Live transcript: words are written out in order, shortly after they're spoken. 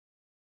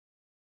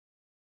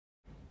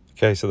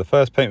Okay, so the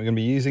first paint we're going to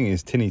be using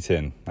is Tinny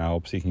Tin. Now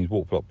obviously you can use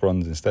Walk Block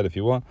Bronze instead if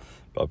you want,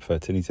 but I prefer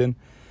Tinny Tin.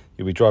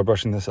 You'll be dry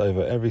brushing this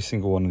over every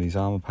single one of these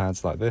armour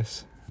pads like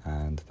this,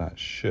 and that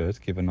should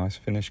give a nice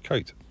finished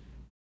coat.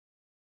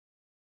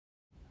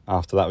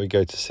 After that we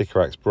go to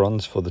Sycorax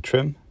Bronze for the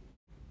trim.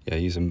 Yeah,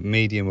 use a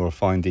medium or a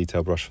fine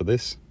detail brush for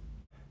this.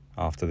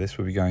 After this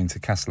we'll be going to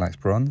Castellax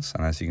Bronze,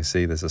 and as you can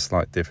see there's a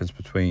slight difference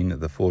between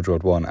the Forge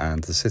Rod one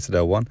and the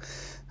Citadel one,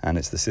 and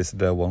it's the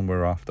Citadel one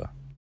we're after.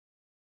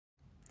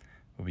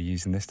 We'll be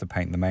using this to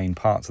paint the main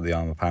parts of the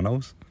armour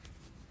panels,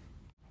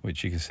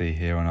 which you can see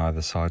here on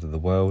either side of the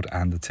world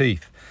and the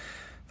teeth.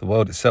 The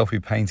world itself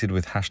will be painted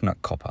with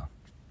Hashnut Copper.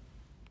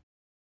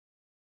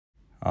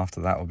 After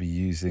that we'll be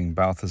using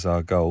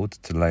Balthazar Gold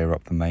to layer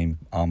up the main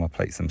armour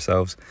plates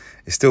themselves.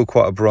 It's still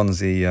quite a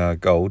bronzy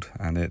gold,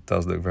 and it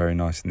does look very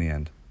nice in the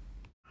end.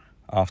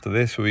 After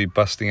this we'll be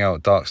busting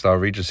out Darkstar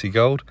Regency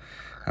Gold,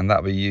 and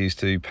that will be used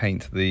to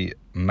paint the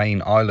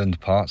main island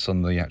parts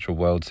on the actual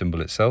world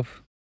symbol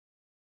itself.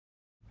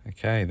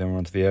 Okay, then we're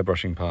on to the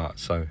airbrushing part.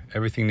 So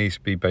everything needs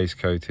to be base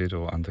coated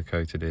or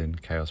undercoated in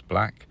Chaos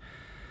Black.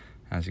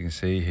 As you can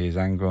see, here's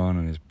Angron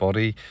and his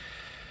body.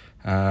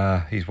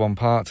 He's one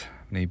part.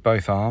 We need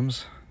both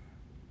arms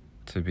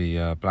to be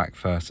black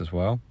first as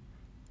well.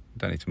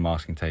 Don't need to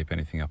masking tape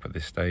anything up at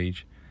this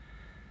stage.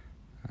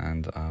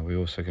 And we're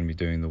also going to be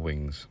doing the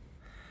wings.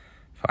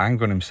 For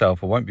Angron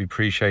himself, I won't be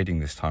pre-shading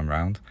this time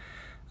round.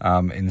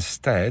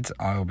 Instead,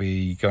 I'll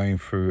be going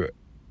through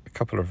a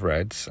couple of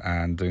reds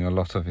and doing a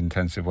lot of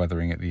intensive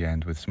weathering at the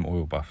end with some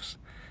oil buffs.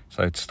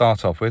 So to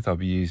start off with, I'll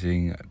be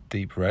using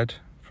Deep Red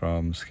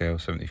from scale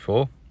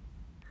 74.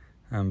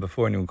 And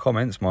before anyone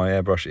comments, my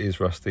airbrush is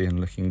rusty and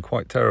looking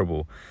quite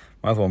terrible.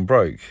 My other one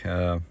broke.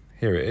 Here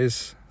it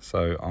is.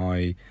 So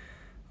I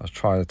was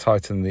trying to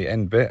tighten the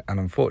end bit, and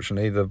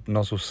unfortunately the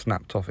nozzle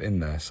snapped off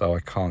in there, so I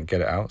can't get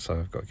it out, so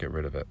I've got to get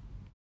rid of it.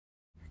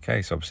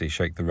 Okay, so obviously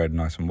shake the red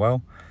nice and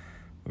well.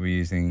 We'll be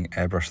using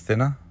airbrush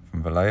thinner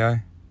from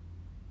Vallejo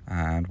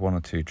and 1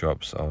 or 2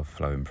 drops of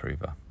Flow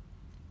Improver.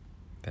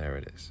 There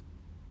it is.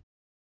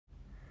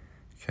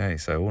 Okay,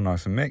 so all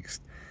nice and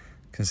mixed.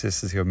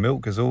 Consistency of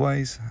milk as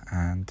always,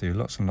 and do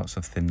lots and lots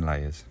of thin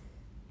layers.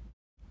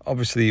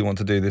 Obviously you want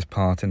to do this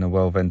part in a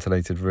well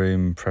ventilated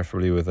room,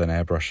 preferably with an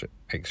airbrush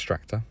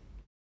extractor.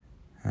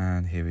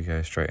 And here we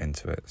go straight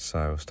into it.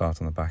 So we'll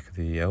start on the back of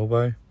the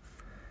elbow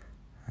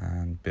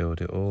and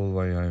build it all the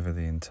way over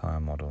the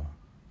entire model,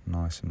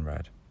 nice and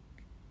red.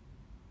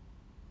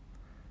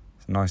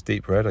 It's a nice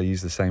deep red. I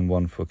use the same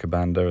one for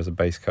Cabanda as a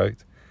base coat,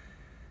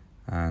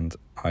 and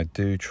I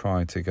do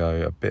try to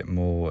go a bit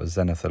more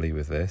zenithally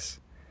with this,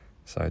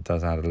 so it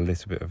does add a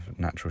little bit of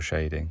natural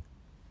shading.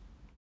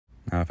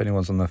 Now if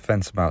anyone's on the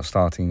fence about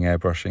starting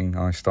airbrushing,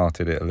 I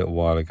started it a little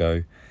while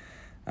ago,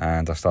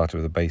 and I started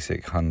with a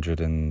basic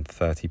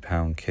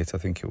 £130 kit, I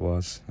think it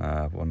was,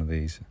 one of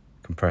these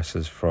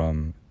compressors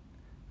from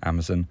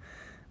Amazon,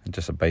 and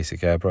just a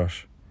basic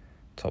airbrush,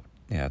 top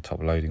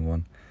loading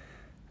one.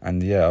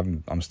 And yeah,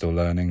 I'm still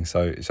learning,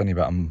 so it's only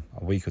about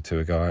a week or two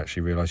ago I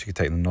actually realised you could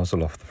take the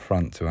nozzle off the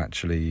front to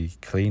actually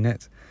clean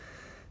it.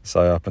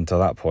 So up until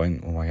that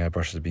point, all my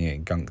airbrushes have been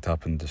getting gunked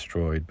up and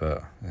destroyed,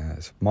 but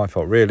it's my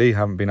fault really.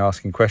 Haven't been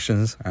asking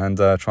questions and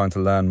trying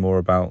to learn more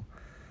about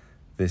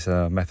this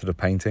method of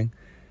painting.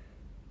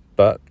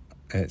 But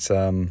it's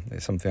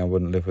something I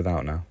wouldn't live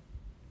without now.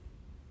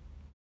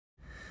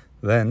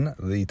 Then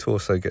the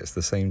torso gets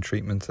the same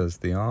treatment as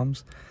the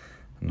arms.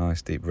 A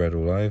nice deep red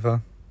all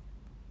over.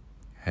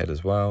 Head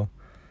as well.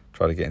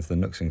 Try to get into the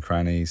nooks and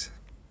crannies.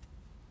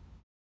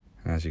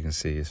 And as you can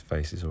see, his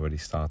face is already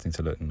starting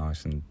to look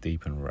nice and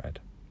deep and red.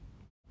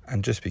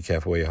 And just be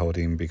careful where you're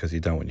holding him, because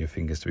you don't want your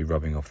fingers to be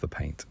rubbing off the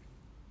paint.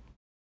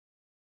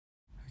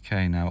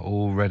 Okay, now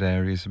all red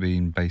areas have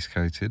been base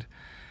coated,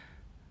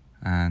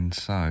 and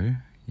so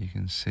you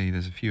can see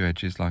there's a few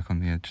edges like on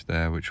the edge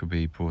there which will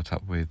be brought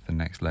up with the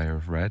next layer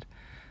of red,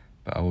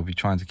 but I will be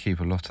trying to keep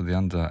a lot of the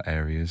under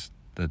areas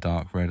the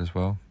dark red as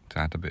well to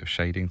add a bit of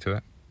shading to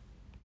it.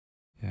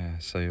 Yeah,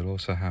 so you'll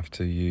also have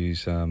to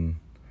use a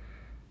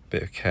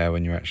bit of care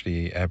when you're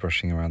actually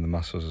airbrushing around the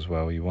muscles as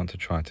well. You want to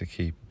try to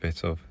keep a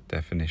bit of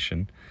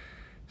definition,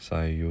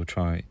 so you'll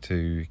try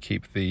to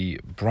keep the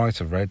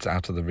brighter reds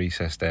out of the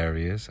recessed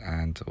areas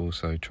and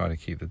also try to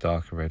keep the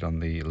darker red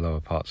on the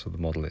lower parts of the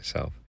model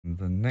itself.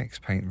 The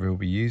next paint we'll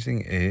be using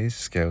is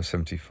scale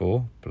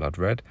 74 Blood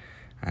Red,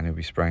 and you'll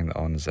be spraying that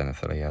on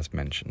zenithally as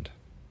mentioned.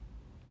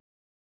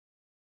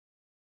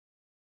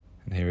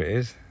 And here it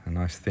is, a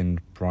nice thin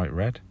bright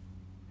red.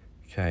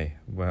 Okay,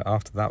 well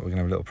after that we're going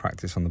to have a little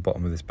practice on the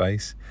bottom of this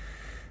base.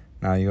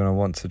 Now you're going to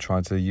want to try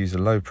to use a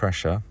low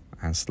pressure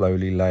and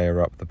slowly layer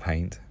up the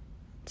paint,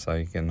 so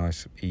you get a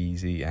nice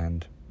easy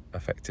and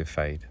effective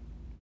fade.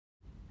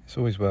 It's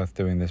always worth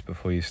doing this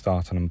before you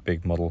start on a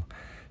big model,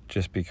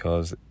 just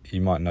because you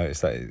might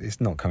notice that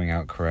it's not coming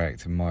out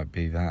correct. It might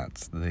be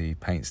that the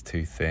paint's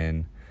too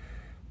thin,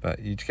 but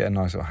you just get a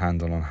nice little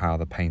handle on how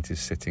the paint is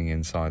sitting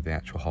inside the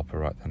actual hopper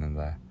right then and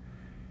there.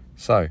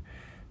 So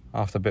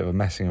after a bit of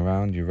messing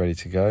around, you're ready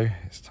to go.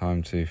 It's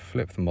time to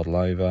flip the model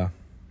over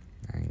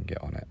and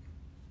get on it.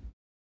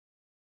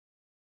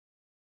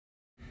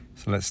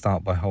 So let's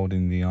start by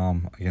holding the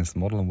arm against the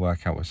model and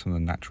work out where some of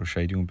the natural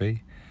shading will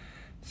be.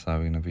 So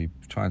we're going to be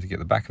trying to get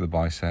the back of the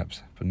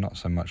biceps, but not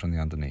so much on the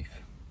underneath.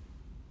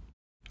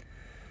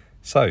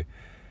 So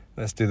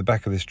let's do the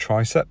back of this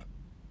tricep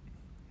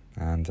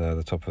and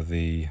the top of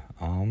the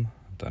arm.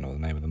 I don't know what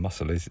the name of the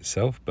muscle is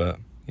itself, but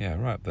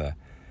yeah, right up there.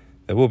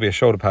 There will be a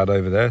shoulder pad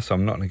over there, so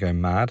I'm not going to go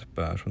mad,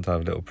 but I just want to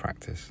have a little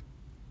practice.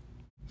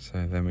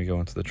 So then we go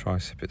on to the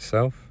tricep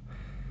itself.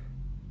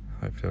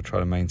 Hopefully I'll try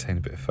to maintain a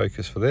bit of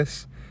focus for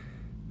this.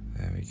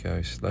 There we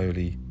go,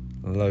 slowly,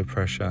 low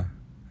pressure,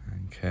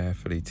 and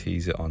carefully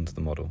tease it onto the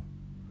model.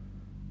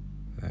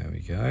 There we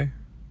go.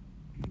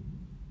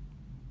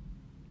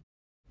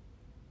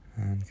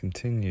 And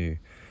continue.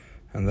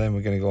 And then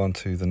we're going to go on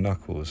to the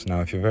knuckles.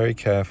 Now, if you're very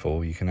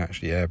careful, you can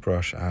actually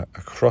airbrush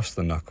across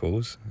the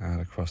knuckles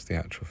and across the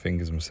actual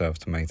fingers themselves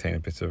to maintain a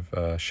bit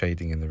of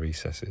shading in the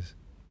recesses.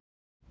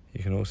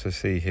 You can also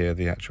see here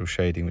the actual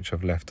shading which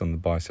I've left on the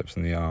biceps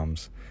and the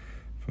arms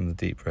from the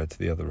deep red to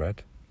the other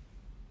red.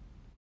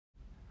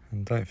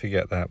 And don't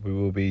forget that we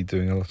will be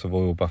doing a lot of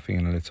oil buffing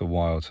in a little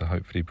while to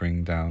hopefully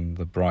bring down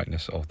the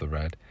brightness of the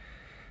red.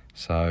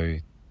 So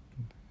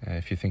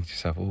if you think to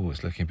yourself, oh,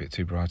 it's looking a bit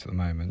too bright at the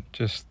moment,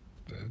 just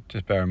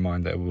bear in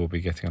mind that it will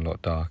be getting a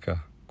lot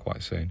darker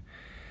quite soon.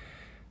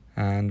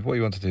 And what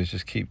you want to do is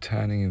just keep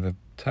turning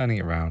it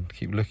around,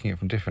 keep looking at it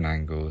from different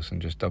angles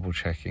and just double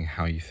checking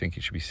how you think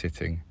it should be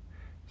sitting.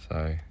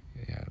 So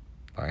yeah,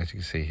 like as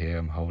you can see here,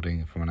 I'm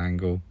holding from an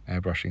angle,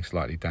 airbrushing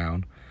slightly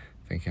down,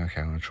 thinking,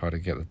 okay, I'm going to try to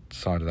get the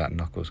side of that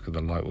knuckles because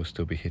the light will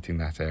still be hitting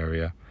that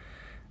area.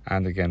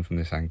 And again from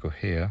this angle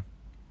here,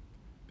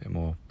 a bit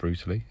more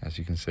brutally, as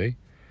you can see.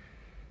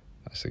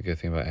 That's the good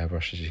thing about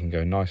airbrushes, you can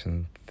go nice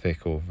and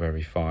thick or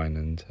very fine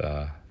and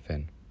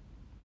thin.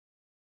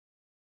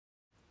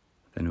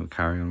 Then we'll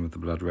carry on with the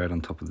blood red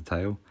on top of the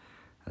tail.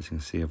 As you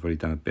can see, I've already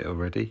done a bit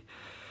already.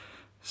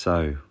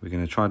 So we're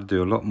going to try to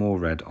do a lot more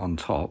red on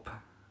top,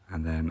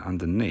 and then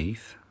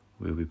underneath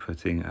we'll be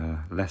putting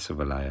less of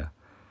a layer.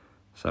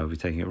 So we'll be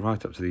taking it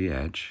right up to the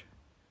edge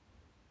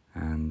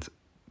and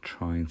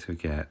trying to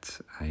get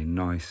a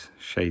nice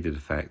shaded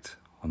effect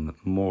on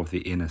more of the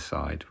inner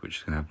side, which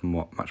is going to have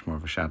much more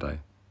of a shadow,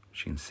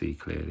 which you can see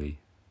clearly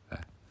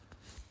there.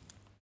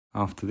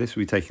 After this,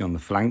 we'll be taking on the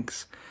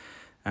flanks,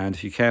 and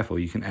if you're careful,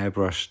 you can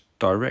airbrush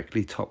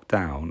directly top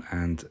down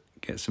and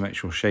get some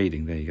actual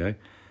shading, there you go,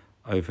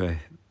 over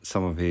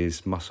some of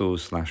his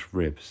muscles /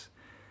 ribs.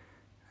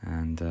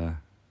 And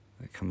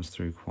it comes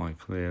through quite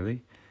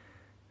clearly.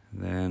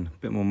 Then a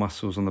bit more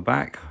muscles on the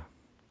back.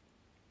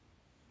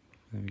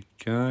 There we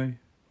go.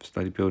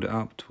 Slowly build it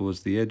up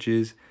towards the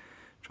edges,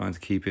 trying to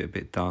keep it a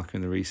bit darker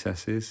in the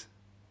recesses.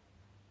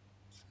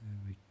 So there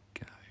we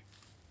go.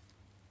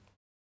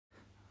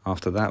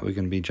 After that, we're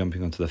going to be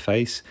jumping onto the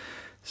face.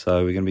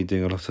 So we're going to be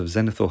doing a lot of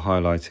zenithal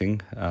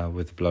highlighting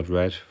with the blood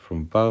red from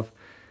above,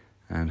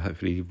 and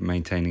hopefully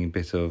maintaining a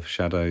bit of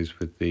shadows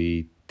with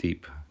the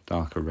deep,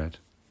 darker red.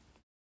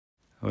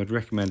 I would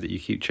recommend that you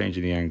keep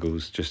changing the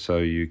angles just so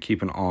you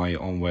keep an eye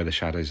on where the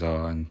shadows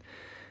are, and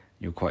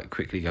you'll quite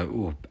quickly go,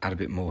 oh, add a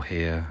bit more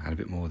here, add a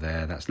bit more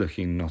there. That's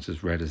looking not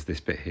as red as this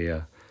bit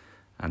here.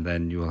 And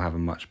then you will have a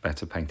much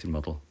better painted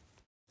model.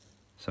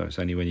 So it's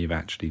only when you've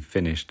actually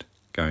finished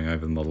going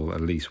over the model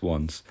at least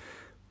once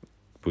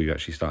will you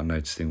actually start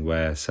noticing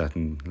where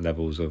certain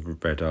levels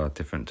of red are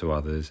different to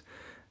others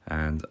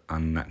and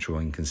unnatural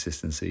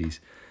inconsistencies.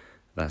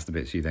 That's the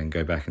bits you then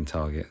go back and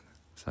target.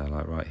 So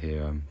like right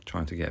here, I'm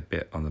trying to get a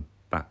bit on the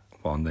back,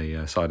 on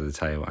the side of the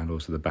tail, and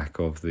also the back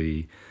of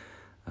the,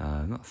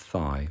 not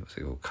thigh, what's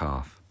it called,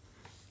 calf.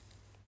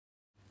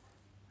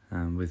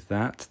 And with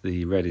that,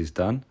 the red is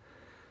done.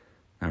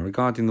 Now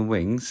regarding the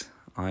wings,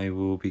 I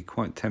will be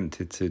quite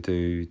tempted to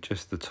do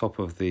just the top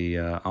of the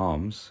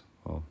arms,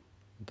 or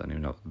I don't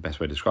even know the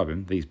best way to describe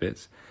them, these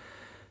bits.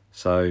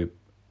 So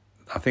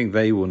I think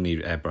they will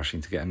need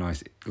airbrushing to get a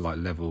nice like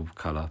level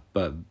colour,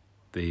 but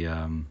the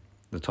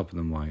top of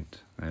them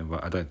won't.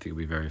 I don't think it'll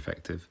be very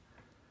effective.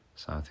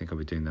 So I think I'll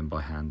be doing them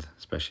by hand,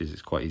 especially as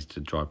it's quite easy to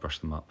dry brush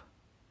them up.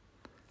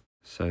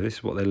 So this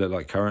is what they look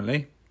like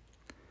currently.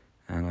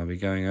 And I'll be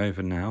going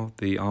over now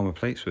the armour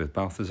plates with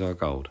Balthazar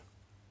Gold.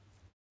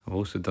 I've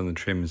also done the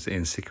trims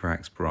in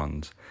Sycorax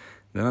Bronze.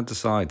 Then I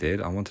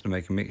decided I wanted to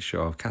make a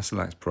mixture of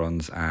Castellax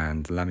Bronze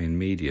and Lamian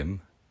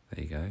Medium.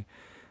 There you go.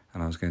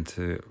 And I was going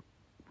to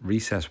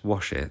recess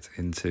wash it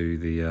into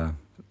the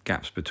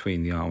gaps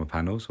between the armour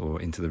panels, or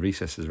into the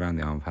recesses around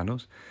the armour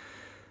panels.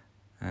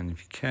 And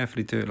if you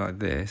carefully do it like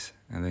this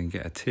and then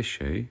get a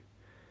tissue,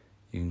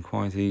 you can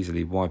quite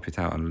easily wipe it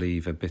out and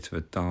leave a bit of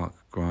a dark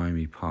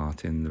grimy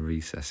part in the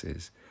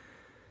recesses.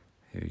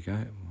 Here we go.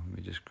 Let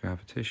me just grab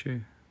a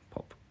tissue,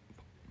 pop.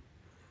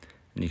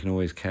 And you can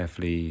always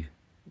carefully,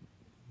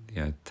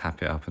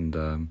 tap it up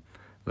and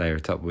layer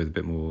it up with a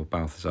bit more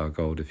Balthazar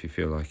Gold if you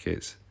feel like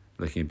it's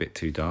looking a bit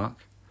too dark.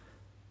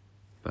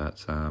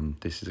 But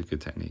this is a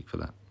good technique for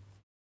that.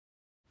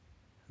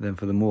 Then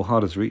for the more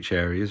harder to reach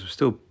areas, we're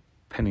still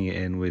penning it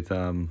in with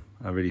a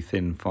really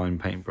thin, fine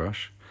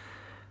paintbrush.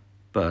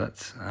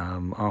 But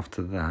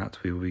after that,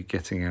 we will be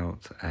getting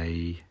out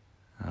a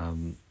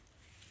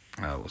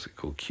what's it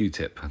called,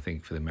 Q-tip, I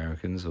think, for the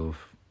Americans, or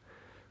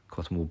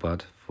cotton wool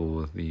bud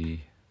for the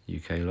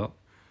UK lot,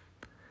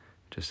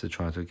 just to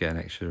try to get an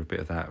extra bit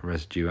of that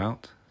residue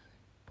out.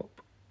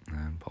 Pop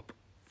and pop.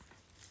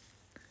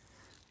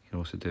 You can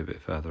also do a bit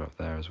further up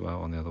there as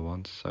well on the other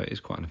ones, so it is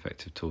quite an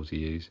effective tool to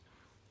use.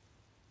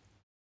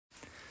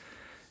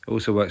 It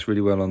also works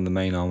really well on the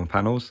main armour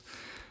panels,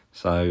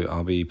 so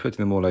I'll be putting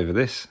them all over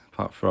this,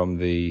 apart from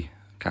the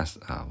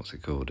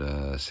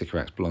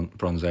Sycorax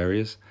bronze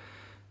areas.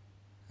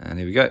 And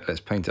here we go,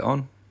 let's paint it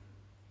on.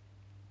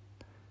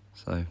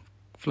 So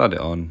flood it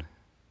on,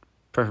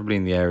 preferably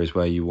in the areas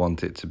where you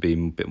want it to be a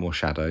bit more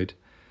shadowed,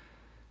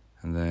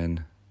 and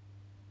then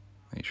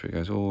make sure it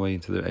goes all the way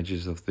into the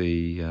edges of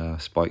the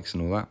spikes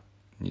and all that.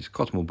 And use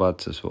cotton wool bud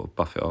to sort of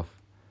buff it off,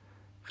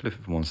 flip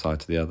it from one side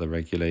to the other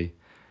regularly,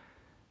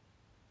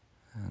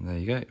 and there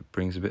you go. It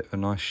brings a bit of a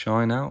nice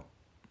shine out,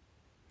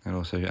 and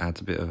also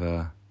adds a bit of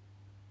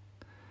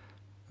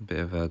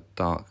a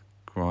dark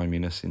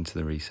griminess into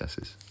the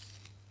recesses.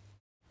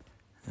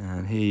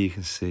 And here you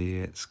can see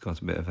it's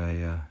got a bit of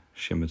a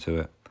shimmer to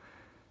it.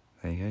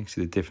 There you go. You can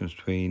see the difference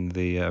between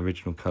the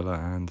original colour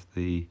and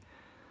the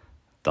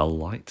dull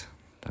light.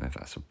 Don't know if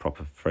that's a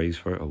proper phrase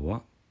for it or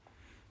what.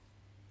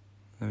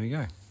 There we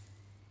go.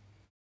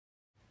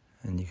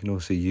 And you can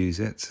also use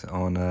it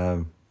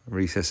on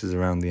recesses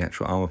around the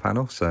actual armour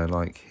panel, so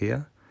like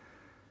here.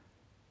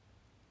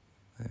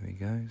 There we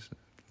go. So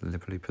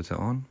deliberately put it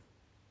on,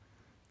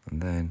 and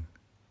then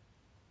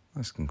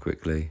nice and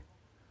quickly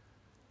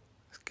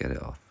let's get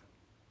it off.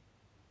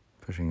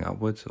 Pushing it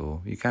upwards,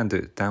 or you can do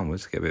it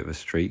downwards to get a bit of a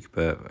streak,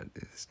 but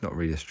it's not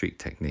really a streak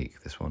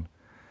technique, this one.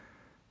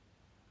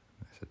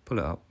 So pull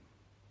it up.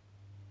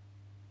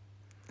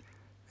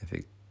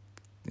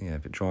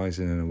 If it dries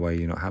in a way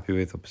you're not happy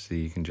with, obviously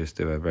you can just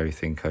do a very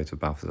thin coat of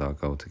Balthazar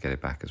gold to get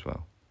it back as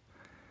well.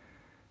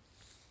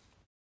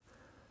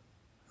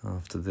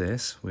 After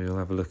this, we'll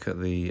have a look at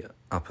the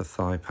upper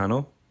thigh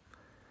panel,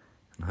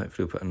 and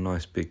hopefully we'll put a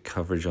nice big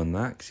coverage on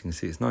that, because you can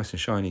see it's nice and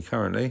shiny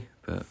currently,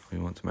 but we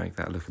want to make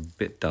that look a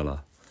bit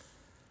duller.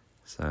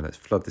 So let's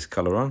flood this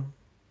colour on,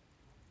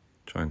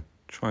 trying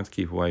to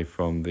keep away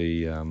from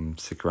the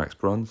Sycorax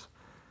bronze.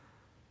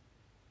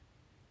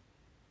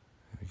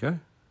 There we go.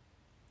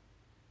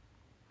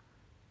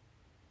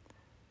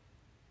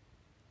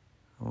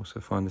 I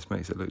also find this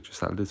makes it look just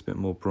that little bit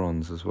more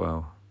bronze as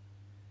well.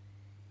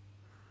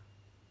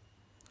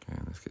 Okay,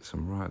 let's get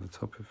some right at the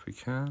top if we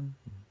can.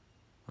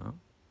 Oh.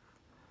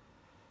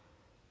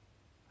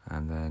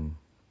 And then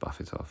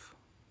buff it off.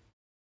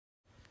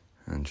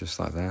 And just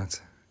like that,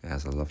 it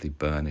has a lovely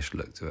burnished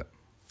look to it,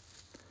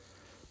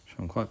 which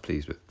I'm quite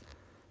pleased with.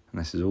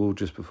 And this is all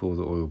just before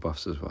the oil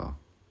buffs as well.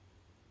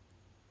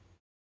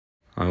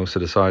 I also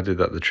decided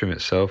that the trim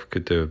itself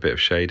could do a bit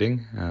of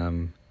shading,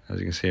 as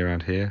you can see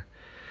around here,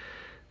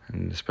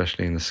 and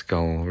especially in the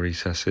skull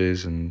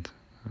recesses and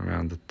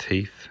around the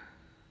teeth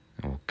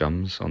or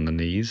gums on the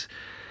knees.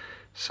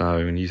 So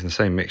I'm using the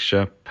same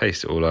mixture,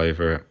 paste it all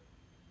over it,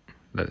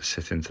 let it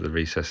sit into the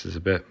recesses a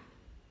bit,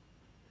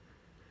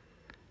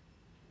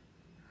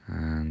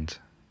 and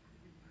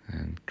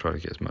try to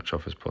get as much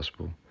off as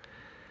possible.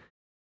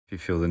 If you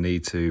feel the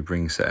need to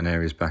bring certain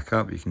areas back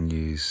up, you can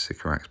use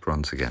Sycorax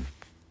bronze again.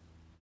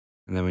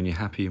 And then when you're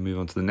happy, you move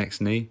on to the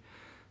next knee,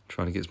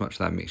 try to get as much of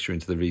that mixture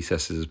into the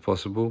recesses as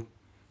possible.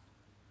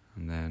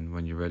 And then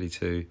when you're ready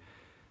to,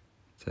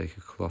 take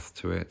a cloth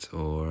to it,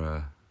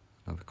 or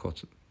another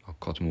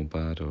cotton wool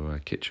bud or a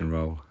kitchen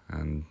roll,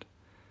 and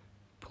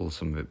pull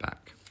some of it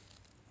back.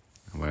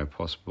 And where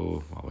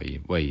possible,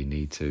 where you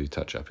need to,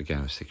 touch up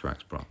again with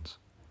Sycorax bronze.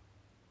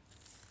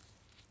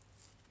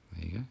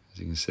 There you go. As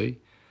you can see,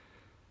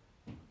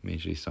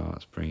 immediately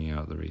starts bringing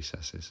out the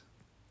recesses.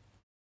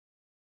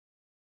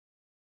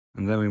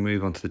 And then we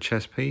move on to the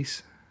chest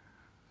piece,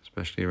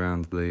 especially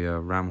around the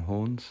ram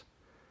horns.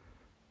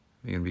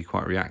 You're going to be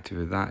quite reactive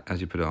with that.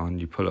 As you put it on,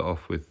 you pull it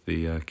off with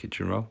the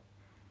kitchen roll,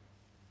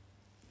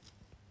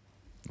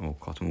 or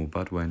cotton wool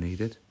bud where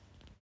needed.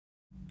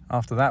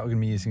 After that, we're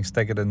going to be using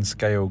Stegadon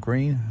Scale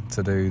Green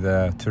to do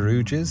the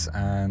teruges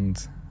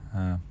and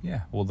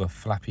all the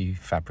flappy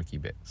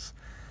fabricy bits.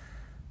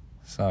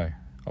 So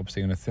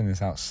obviously going to thin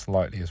this out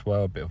slightly as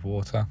well, a bit of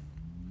water,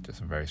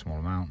 just a very small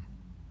amount.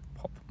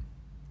 Pop,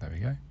 there we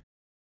go.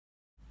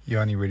 You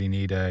only really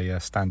need a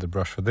standard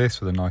brush for this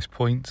with a nice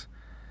point.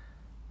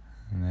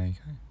 And there you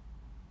go.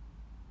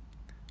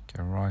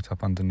 Go right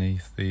up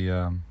underneath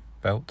the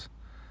belt,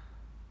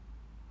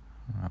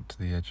 up to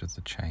the edge of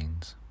the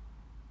chains.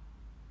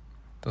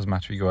 Doesn't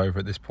matter if you go over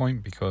at this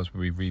point, because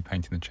we'll be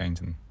repainting the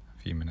chains in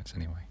a few minutes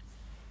anyway.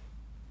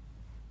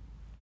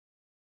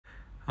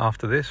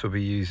 After this, we'll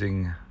be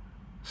using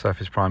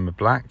Surface Primer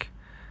Black,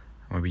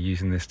 and we'll be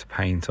using this to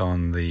paint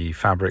on the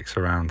fabrics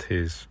around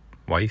his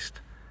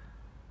waist.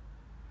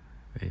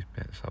 These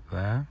bits up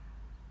there,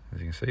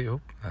 as you can see.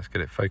 Oh, let's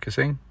get it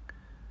focusing.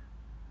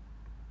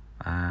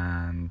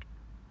 And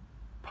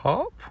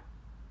pop.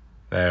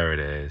 There it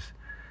is.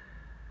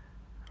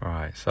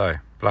 Right, so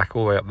black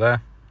all the way up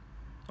there,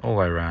 all the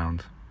way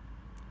around.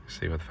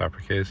 See where the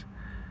fabric is.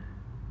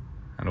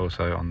 and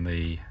also on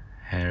the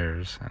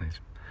hairs and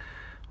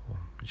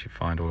which you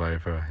find all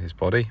over his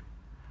body.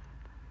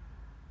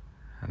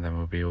 And then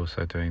we'll be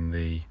also doing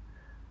the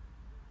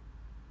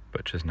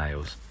butcher's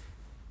nails.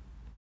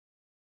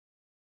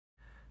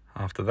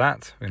 After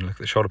that, we're going to look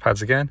at the shoulder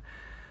pads again.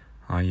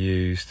 I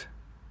used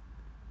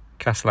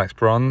Castellax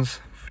bronze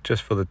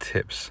just for the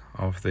tips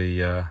of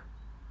the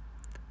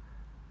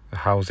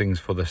housings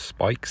for the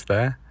spikes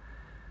there.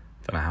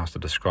 Don't know how else to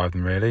describe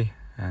them really.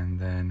 And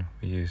then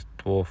we used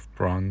dwarf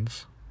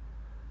bronze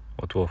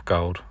or dwarf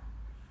gold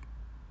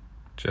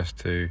just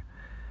to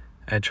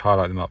edge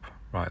highlight them up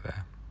right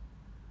there.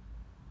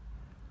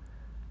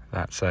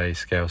 That's a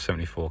scale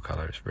 74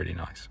 colour, it's really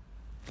nice.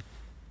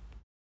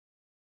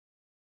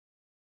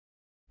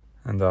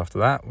 And after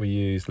that we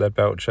used lead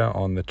belcher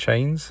on the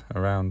chains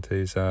around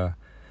his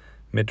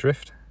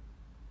midriff,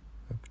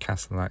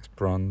 Castellax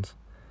bronze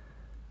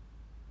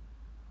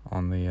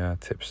on the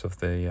tips of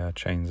the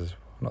chains,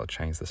 not the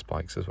chains, the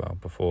spikes as well,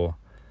 before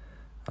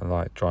a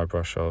light dry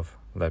brush of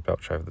lead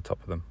belcher over the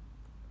top of them.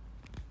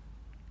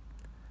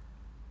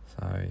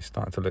 So he's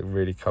starting to look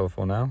really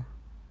colourful now.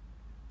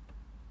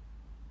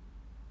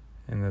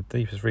 In the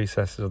deepest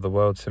recesses of the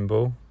world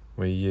symbol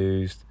we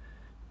used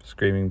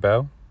Screaming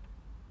Bell,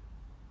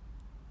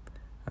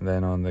 and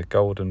then on the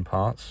golden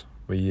parts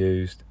we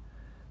used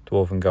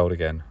Dwarven Gold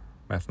again,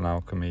 Metal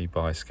Alchemy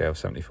by scale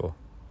 74.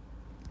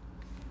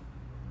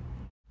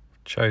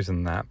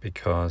 Chosen that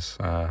because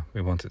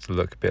we want it to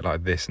look a bit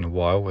like this in a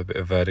while with a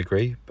bit of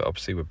verdigris, but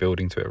obviously we're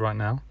building to it right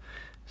now,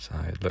 so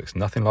it looks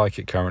nothing like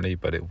it currently,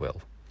 but it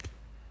will.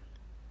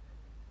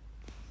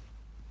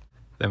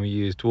 Then we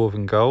used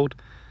Dwarven Gold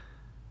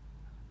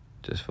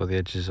just for the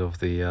edges of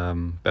the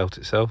belt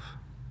itself.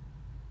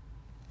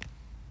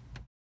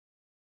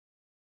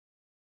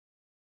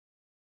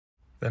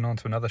 Then on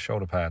to another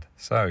shoulder pad.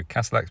 So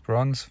Castellax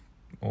bronze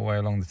all the way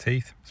along the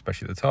teeth,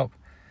 especially at the top,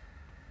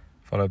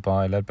 followed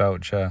by lead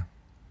belcher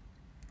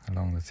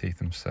along the teeth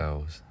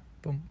themselves.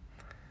 Boom,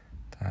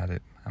 to add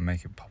it and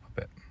make it pop a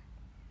bit.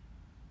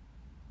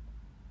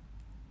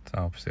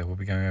 So obviously we'll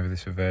be going over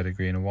this with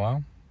verdigris in a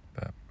while,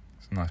 but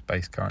it's a nice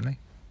base currently.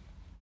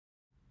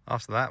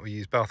 After that we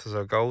use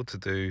Balthazar Gold to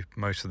do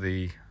most of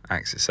the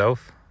axe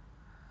itself,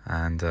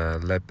 and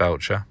lead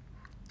belcher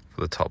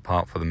for the top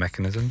part for the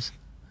mechanisms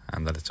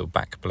and the little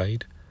back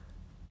blade.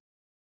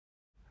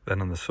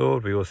 Then on the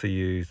sword we also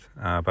used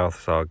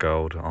Balthazar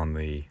Gold on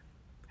the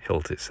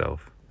hilt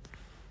itself,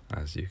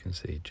 as you can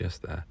see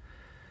just there.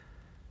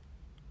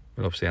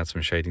 We'll obviously add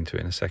some shading to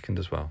it in a second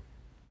as well.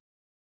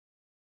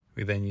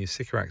 We then use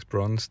Sycorax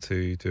bronze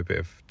to do a bit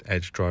of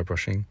edge dry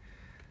brushing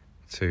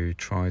to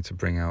try to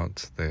bring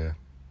out the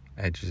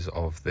edges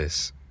of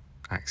this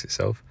axe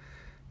itself.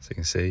 So you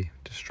can see,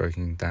 just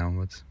stroking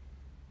downwards,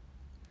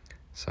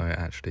 so it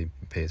actually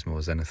appears more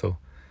zenithal.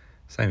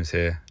 Same as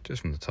here,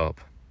 just from the top.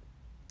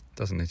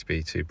 Doesn't need to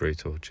be too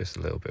brutal, just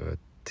a little bit of a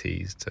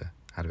tease to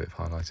add a bit of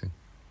highlighting.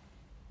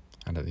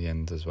 And at the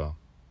end as well.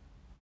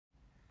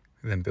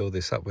 We then build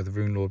this up with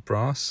Rune Lord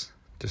brass,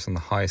 just on the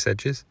highest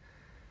edges.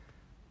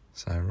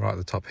 So right at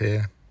the top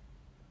here,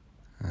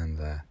 and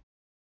there.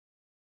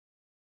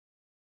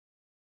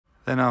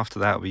 Then after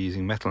that we're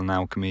using Metal and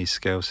Alchemy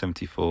scale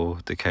 74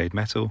 decayed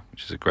metal,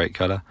 which is a great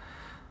colour.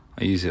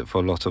 I use it for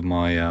a lot of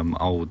my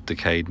old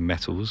decayed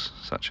metals,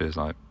 such as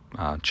like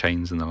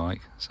chains and the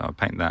like. So I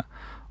paint that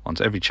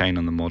onto every chain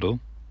on the model,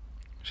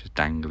 which is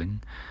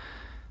dangling.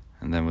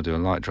 And then we'll do a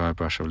light dry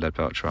brush of lead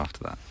belcher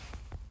after that.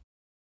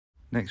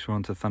 Next we're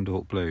on to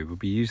Thunderhawk Blue. We'll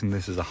be using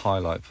this as a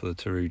highlight for the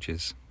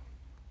Tarouges.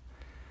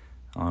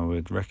 I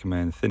would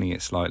recommend thinning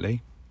it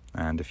slightly,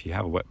 and if you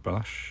have a wet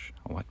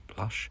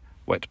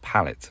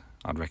palette,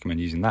 I'd recommend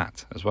using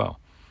that as well,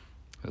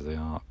 because they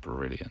are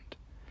brilliant.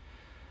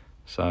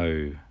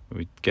 So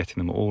we're getting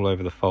them all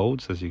over the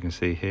folds, as you can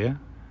see here,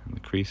 and the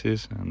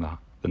creases and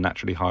the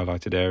naturally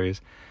highlighted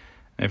areas.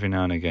 Every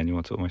now and again you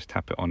want to almost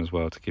tap it on as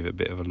well to give it a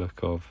bit of a look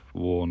of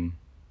worn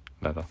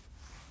leather.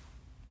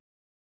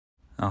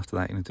 After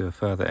that you're going to do a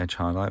further edge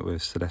highlight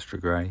with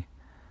Celestra Grey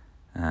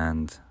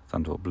and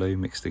Thunderhawk Blue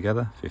mixed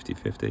together,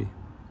 50-50.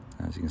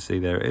 As you can see,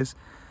 there it is.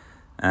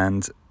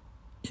 And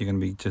you're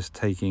going to be just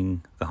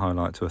taking the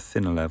highlight to a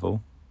thinner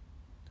level.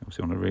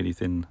 Obviously on a really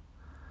thin,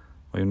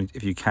 well,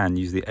 if you can,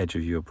 use the edge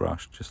of your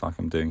brush, just like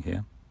I'm doing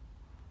here,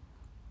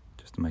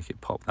 just to make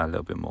it pop that a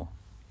little bit more.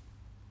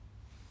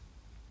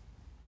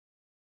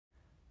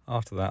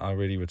 After that, I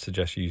really would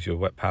suggest you use your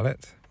wet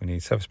palette. We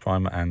need Surface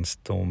Primer and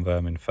Storm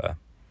Vermin Fur.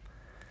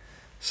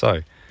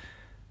 So,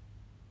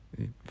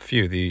 a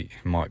few of you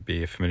might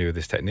be familiar with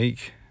this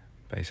technique.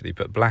 Basically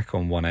put black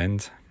on one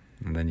end,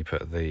 and then you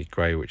put the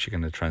grey, which you're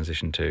going to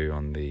transition to,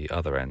 on the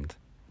other end.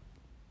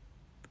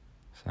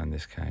 So in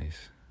this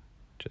case,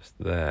 just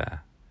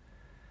there.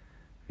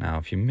 Now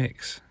if you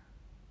mix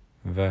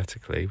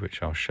vertically,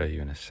 which I'll show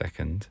you in a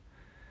second,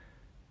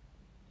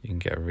 you can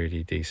get a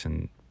really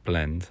decent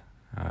blend,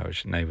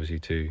 which enables you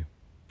to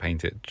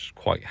paint it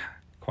quite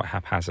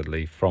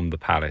haphazardly from the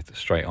palette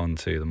straight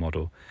onto the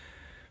model,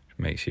 which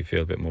makes you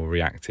feel a bit more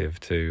reactive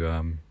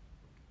to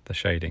the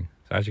shading.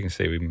 So as you can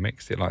see, we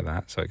mixed it like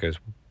that, so it goes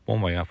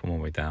one way up and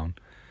one way down.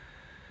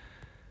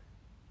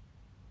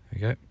 There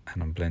we go,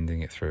 and I'm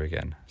blending it through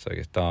again, so it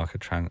gets darker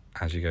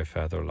as you go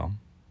further along.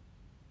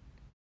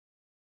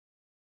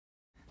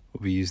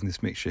 We'll be using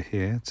this mixture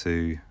here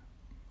to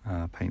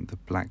paint the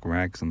black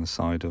rags on the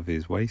side of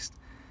his waist.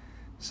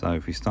 So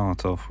if we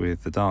start off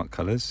with the dark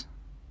colours,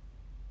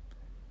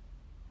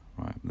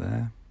 right up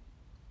there,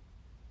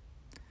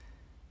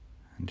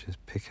 and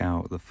just pick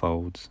out the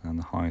folds and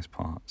the highest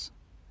parts,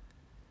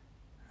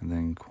 and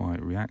then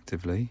quite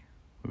reactively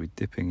we'll be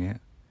dipping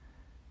it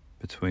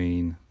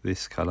between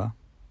this colour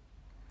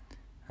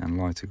and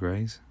lighter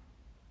greys.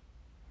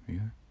 There we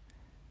go,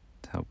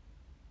 to help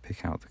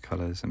pick out the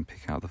colours and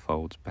pick out the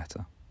folds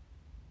better.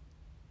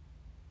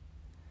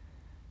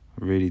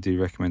 I really do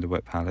recommend a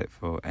wet palette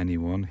for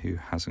anyone who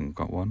hasn't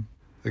got one.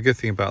 The good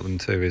thing about them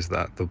too is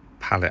that the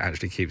palette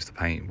actually keeps the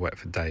paint wet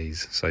for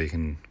days, so you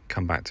can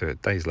come back to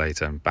it days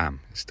later and bam,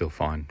 it's still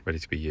fine, ready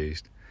to be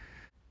used.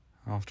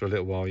 After a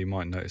little while you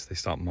might notice they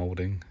start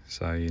moulding,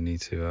 so you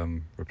need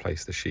to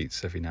replace the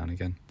sheets every now and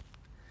again,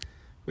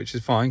 which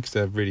is fine because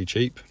they're really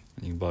cheap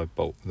and you can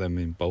buy them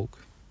in bulk.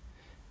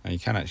 And you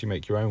can actually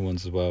make your own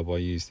ones as well by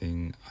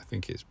using, I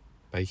think it's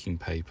baking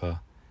paper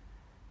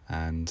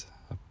and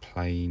a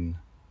plain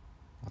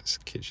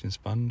kitchen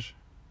sponge,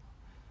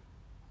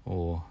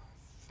 or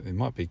it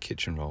might be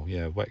kitchen roll,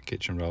 yeah, wet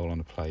kitchen roll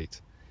on a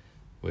plate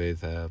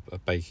with a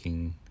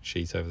baking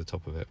sheet over the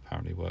top of it.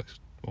 Apparently works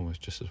almost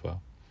just as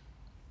well.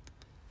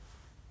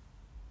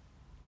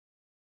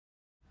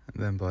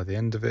 And then by the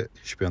end of it,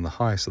 you should be on the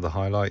highest of the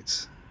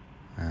highlights,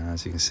 and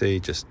as you can see,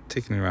 just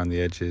ticking around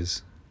the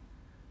edges,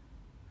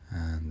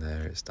 and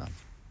there it's done.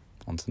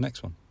 On to the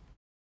next one.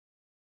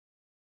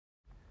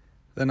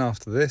 Then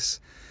after this,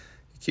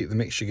 you keep the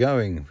mixture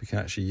going. We can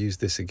actually use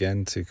this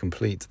again to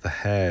complete the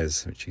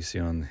hairs, which you see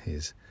on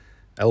his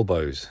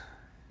elbows.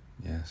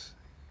 Yes,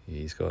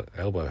 he's got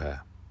elbow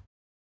hair.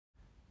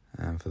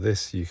 And for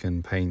this, you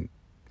can paint,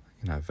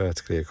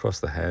 vertically across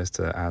the hairs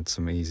to add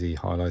some easy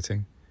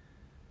highlighting.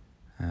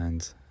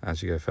 And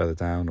as you go further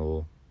down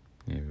or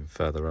even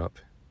further up,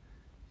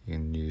 you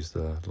can use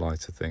the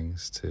lighter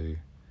things to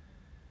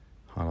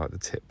highlight the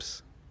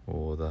tips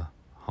or the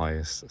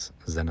highest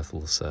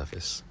zenithal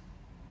surface.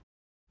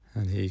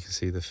 And here you can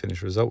see the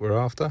finished result we're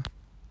after.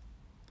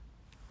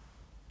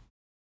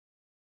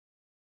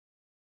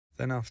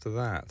 Then after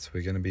that,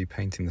 we're going to be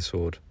painting the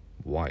sword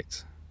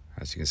white.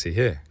 As you can see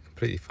here,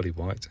 completely fully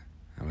white,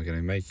 and we're going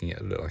to be making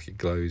it look like it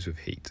glows with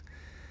heat.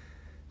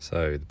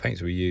 So the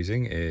paints we're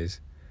using is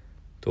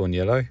Dawn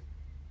Yellow,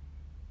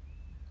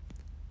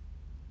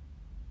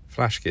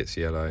 Flash Gits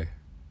Yellow,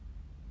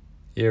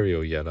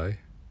 Uriel Yellow,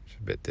 which is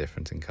a bit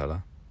different in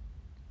colour,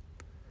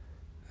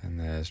 and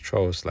there's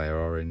Troll Slayer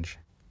Orange,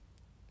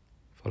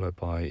 followed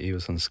by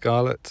Everson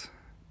Scarlet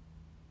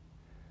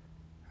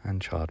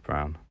and Charred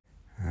Brown.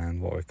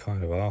 And what we're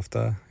kind of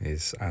after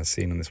is, as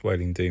seen on this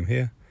Wailing Doom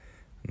here,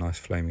 a nice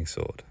flaming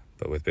sword,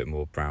 but with a bit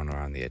more brown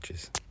around the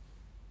edges.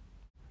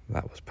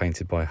 That was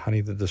painted by Honey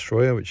the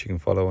Destroyer, which you can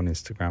follow on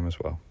Instagram as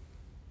well.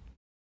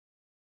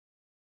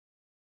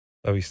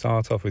 So we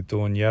start off with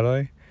Dawn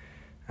Yellow,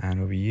 and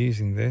we'll be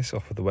using this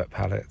off of the wet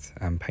palette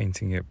and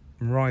painting it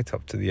right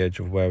up to the edge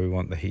of where we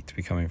want the heat to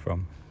be coming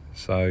from.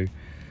 So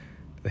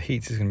the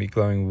heat is going to be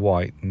glowing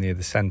white near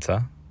the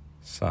centre,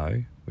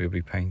 so we'll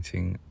be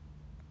painting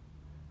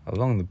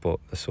along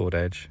the sword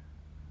edge,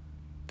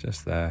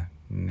 just there,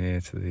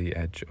 near to the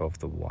edge of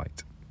the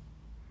white,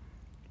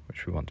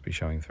 which we want to be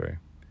showing through.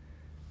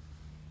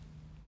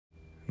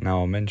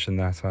 Now I'll mention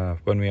that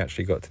when we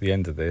actually got to the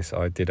end of this,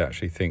 I did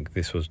actually think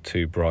this was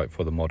too bright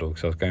for the model,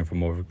 because I was going for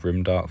more of a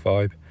grimdark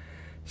vibe.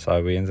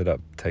 So we ended up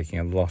taking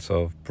a lot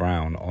of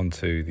brown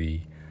onto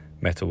the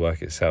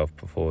metalwork itself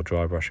before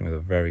dry brushing with a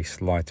very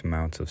slight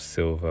amount of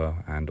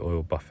silver and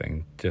oil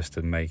buffing, just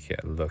to make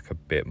it look a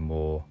bit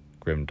more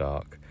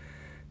grimdark.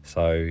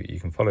 So you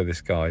can follow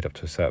this guide up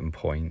to a certain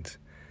point,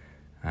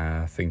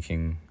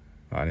 thinking,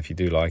 and if you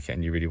do like it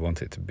and you really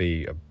want it to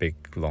be a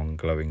big, long,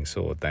 glowing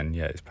sword, then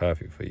yeah, it's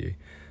perfect for you.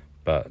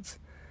 But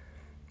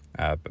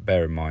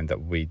bear in mind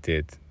that we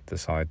did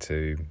decide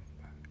to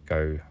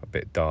go a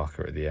bit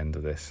darker at the end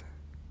of this.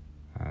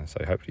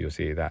 So hopefully you'll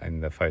see that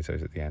in the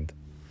photos at the end.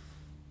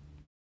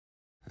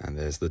 And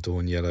there's the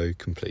Dawn Yellow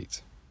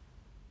complete.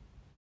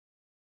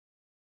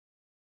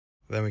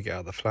 Then we get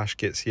out the Flash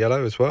Gits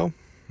Yellow as well,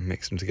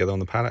 mix them together on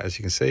the palette, as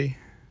you can see.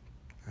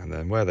 And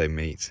then where they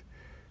meet,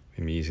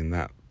 I'm using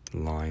that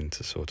line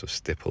to sort of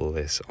stipple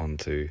this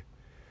onto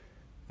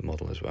the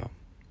model as well.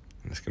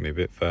 And it's going to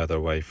be a bit further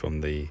away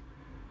from the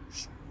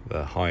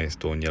highest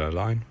Dawn Yellow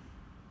line.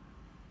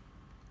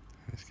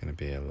 It's going to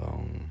be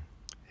along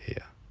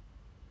here.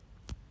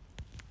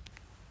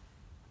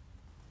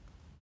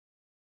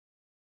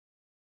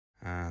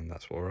 And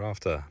that's what we're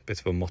after.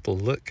 Bit of a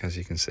mottled look, as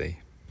you can see.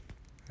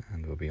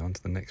 And we'll be on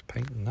to the next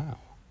paint now.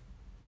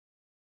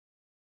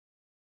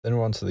 Then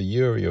we're on to the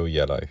Uriel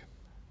Yellow.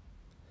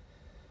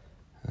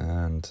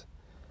 And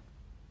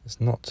it's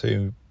not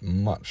too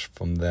much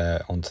from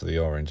there onto the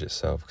orange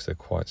itself, because they're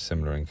quite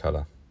similar in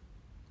colour.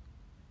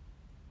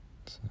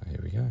 So here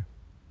we go.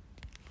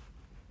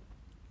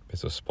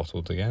 Bit of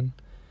spotted again,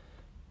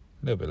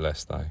 a little bit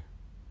less though.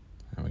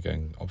 And we're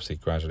going obviously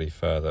gradually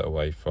further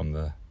away from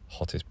the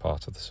hottest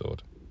part of the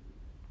sword.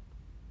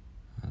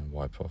 And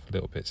wipe off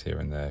little bits here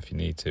and there if you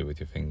need to with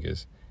your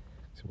fingers.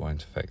 It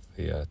won't affect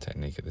the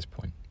technique at this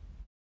point.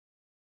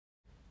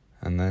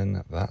 And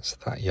then that's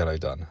that yellow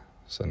done.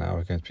 So now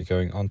we're going to be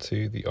going on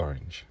to the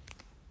orange.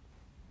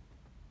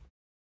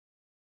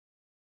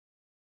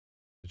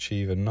 To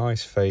achieve a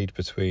nice fade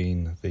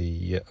between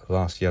the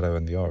last yellow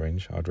and the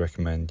orange, I'd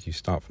recommend you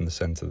start from the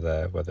centre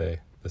there where the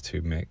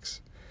two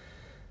mix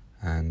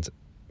and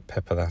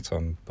pepper that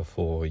on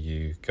before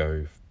you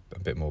go a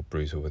bit more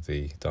brutal with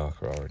the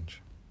darker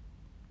orange.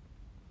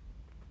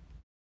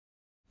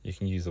 You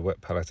can use the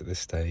wet palette at this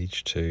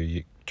stage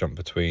to jump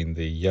between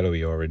the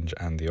yellowy orange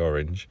and the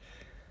orange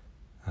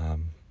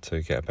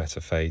to get a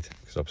better fade,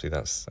 because obviously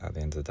that's at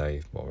the end of the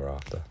day what we're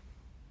after.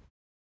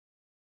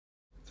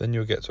 Then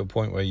you'll get to a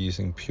point where you're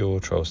using pure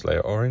Troll Slayer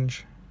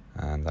orange,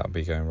 and that'll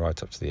be going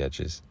right up to the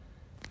edges.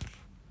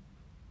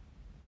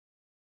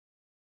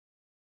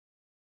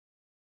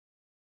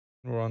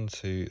 We're on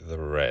to the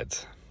red.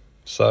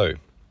 So,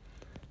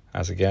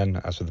 as with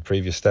the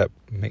previous step,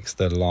 mix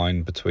the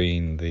line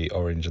between the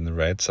orange and the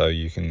red so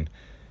you can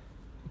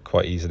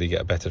quite easily get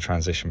a better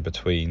transition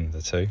between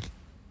the two.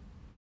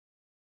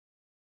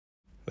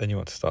 Then you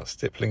want to start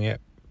stippling it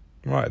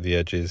right at the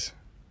edges,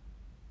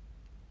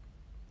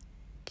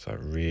 so it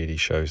really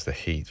shows the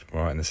heat.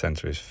 Right in the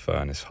centre is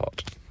furnace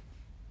hot.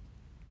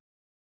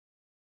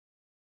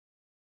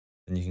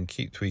 And you can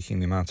keep tweaking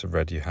the amount of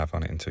red you have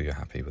on it until you're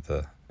happy with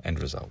the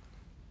end result.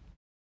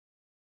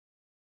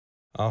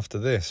 After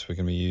this, we're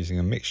going to be using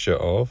a mixture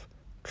of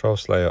Troll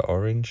Slayer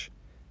orange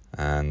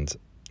and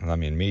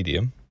Lamian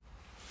medium,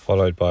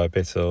 followed by a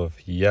bit of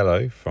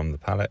yellow from the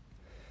palette,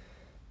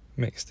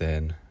 mixed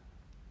in,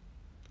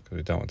 because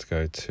we don't want to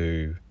go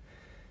too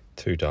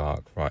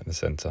dark right in the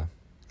centre,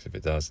 because if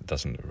it does, it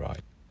doesn't look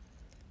right.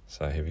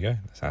 So here we go,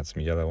 let's add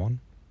some yellow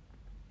on,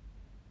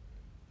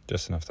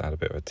 just enough to add a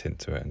bit of a tint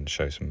to it and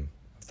show some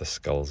of the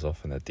skulls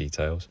off and their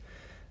details.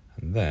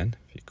 And then,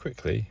 if you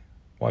quickly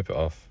wipe it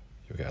off,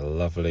 you'll get a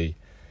lovely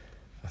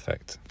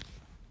effect.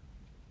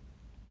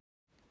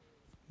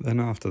 Then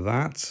after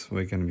that,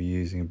 we're going to be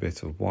using a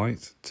bit of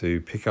white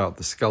to pick out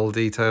the skull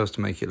details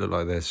to make it look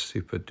like they're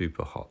super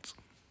duper hot.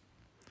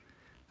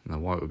 And the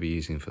white we'll be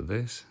using for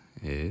this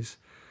is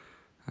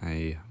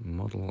a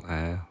Model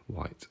Air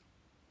white.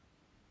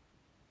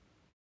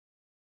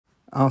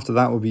 After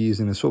that, we'll be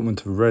using an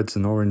assortment of reds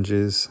and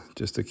oranges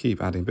just to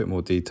keep adding a bit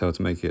more detail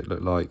to make it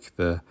look like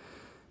the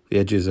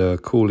edges are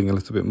cooling a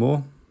little bit more,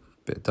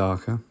 a bit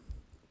darker.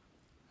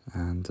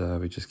 And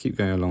we just keep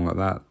going along like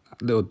that,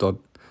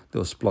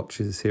 little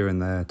splotches here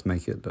and there to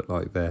make it look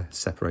like they're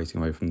separating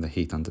away from the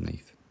heat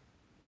underneath.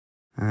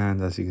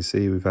 And as you can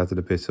see, we've added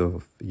a bit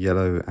of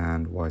yellow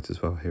and white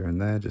as well here and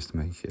there, just to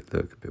make it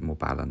look a bit more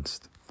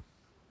balanced.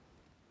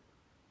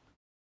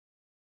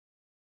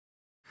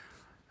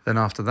 Then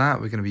after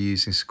that, we're going to be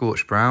using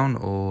Scorched Brown,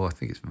 or I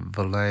think it's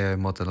Vallejo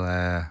Model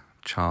Air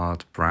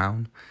Charred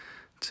Brown,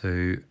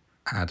 to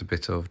add a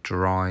bit of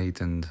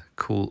dried and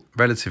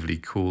relatively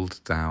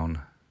cooled down,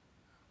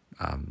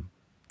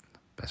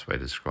 best way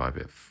to describe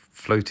it,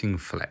 floating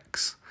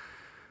flecks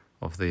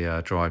of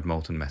the dried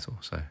molten metal.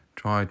 So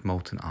dried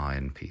molten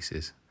iron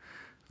pieces.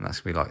 And that's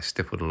going to be like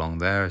stippled along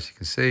there, as you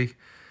can see.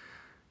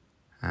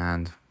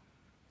 And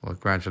we'll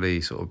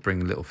gradually sort of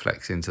bring little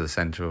flecks into the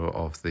centre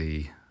of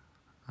the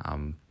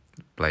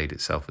blade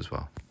itself as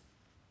well.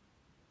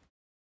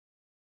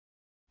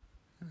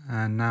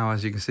 And now,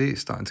 as you can see,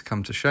 it's starting to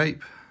come to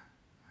shape.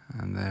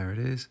 And there it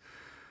is.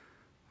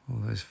 All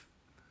those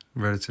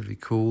relatively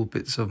cool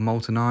bits of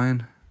molten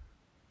iron.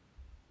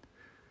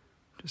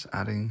 Just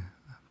adding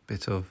a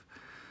bit of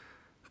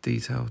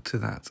detail to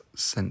that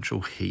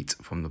central heat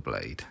from the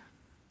blade.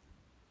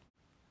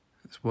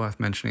 It's worth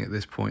mentioning at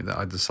this point that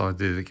I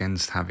decided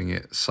against having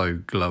it so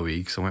glowy,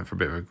 because I went for a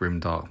bit of a grim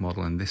dark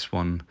model, and this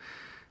one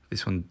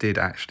did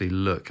actually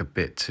look a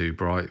bit too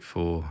bright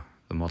for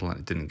the model, and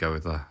it didn't go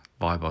with the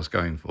vibe I was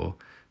going for.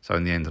 So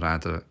in the end,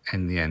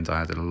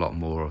 I added a lot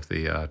more of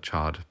the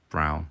charred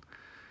brown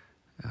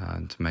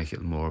to make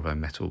it more of a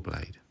metal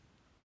blade.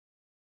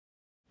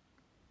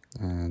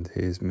 And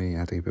here's me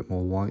adding a bit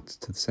more white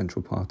to the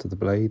central part of the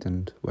blade,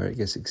 and where it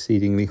gets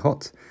exceedingly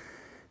hot,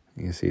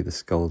 you can see the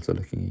skulls are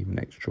looking even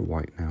extra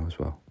white now as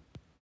well.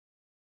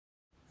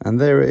 And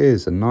there it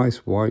is, a nice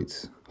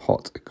white,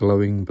 hot,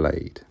 glowing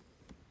blade.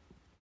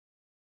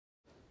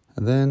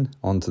 And then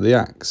onto the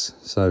axe.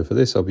 So for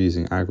this, I'll be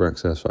using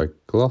Agrax Earthshade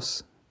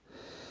Gloss,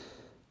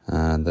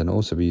 and then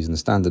also be using the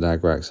standard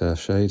Agrax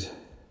Earthshade,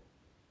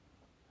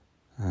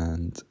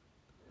 and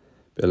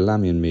a bit of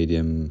Lamian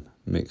medium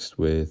mixed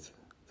with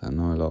that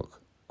Nylock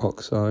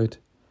oxide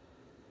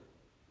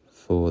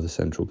for the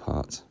central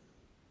part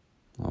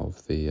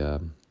of the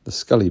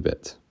scully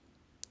bit.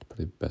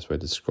 Probably the best way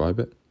to describe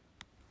it.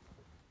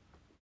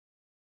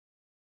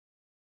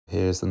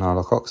 Here's the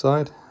Nylock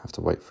oxide. I have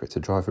to wait for it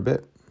to dry for a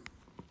bit.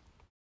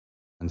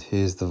 And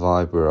here's the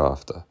vibe we're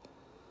after.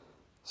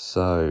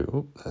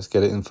 So let's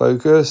get it in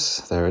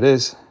focus. There it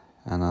is.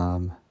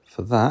 And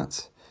for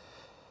that,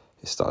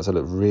 it starts to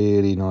look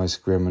really nice,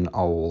 grim and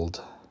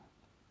old.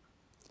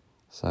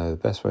 So the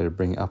best way to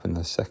bring it up in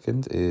a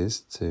second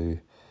is to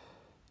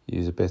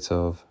use a bit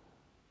of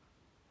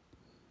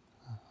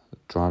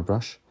dry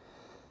brush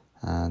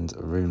and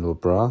Rune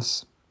Lord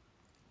Brass.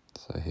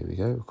 So here we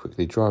go,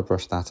 quickly dry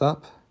brush that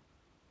up.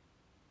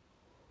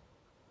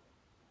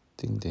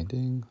 Ding, ding,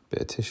 ding,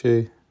 bit of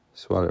tissue,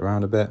 swirl it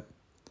around a bit.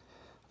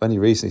 I've only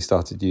recently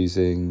started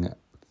using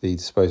the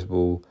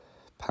disposable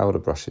powder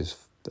brushes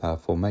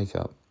for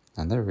makeup,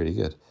 and they're really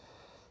good.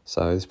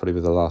 So this is probably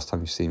the last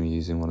time you see me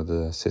using one of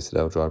the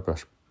Citadel dry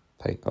brush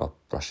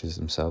brushes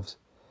themselves.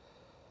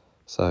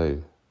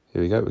 So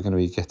here we go, we're going to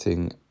be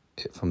getting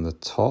it from the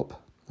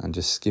top and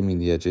just skimming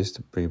the edges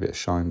to bring a bit of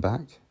shine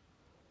back.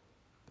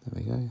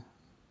 There we go.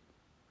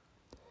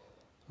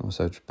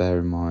 Also just bear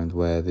in mind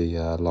where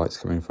the light's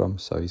coming from.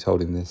 So he's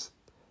holding this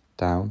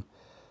down,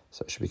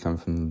 so it should be coming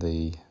from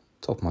the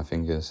top of my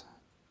fingers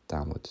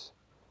downwards.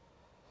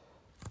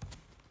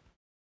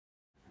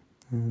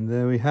 And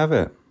there we have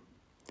it.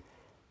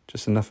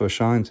 Just enough of a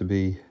shine to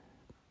be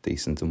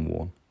decent and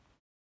worn.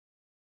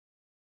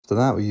 After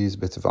that, we use a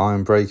bit of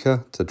Iron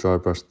Breaker to dry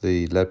brush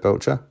the lead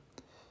belcher.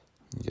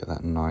 You get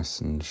that nice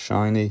and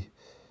shiny,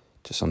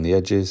 just on the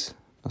edges,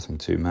 nothing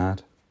too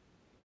mad.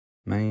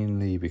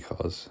 Mainly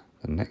because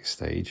the next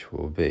stage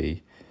will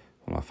be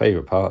one of my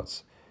favourite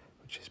parts,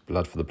 which is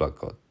Blood for the Blood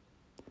God.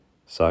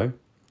 So,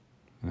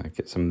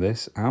 get some of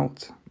this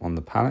out on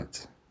the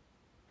palette.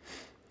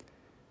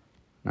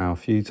 Now,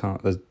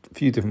 there's a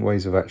few different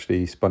ways of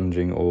actually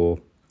sponging or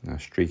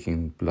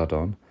streaking blood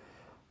on.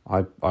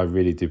 I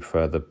really do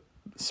prefer the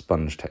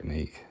sponge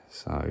technique,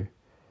 so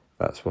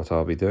that's what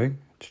I'll be doing.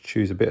 Just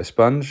choose a bit of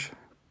sponge,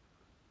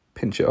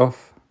 pinch it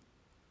off,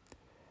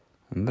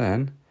 and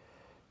then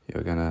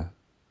you're going to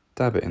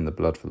dab it in the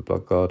Blood for the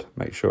Blood God.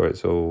 Make sure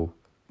it's all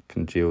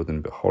congealed and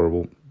a bit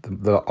horrible.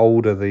 The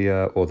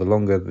older or the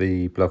longer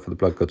the Blood for the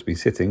Blood God's been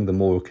sitting, the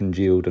more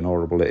congealed and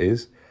horrible it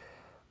is,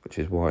 which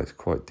is why it's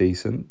quite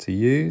decent to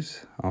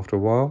use after a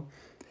while.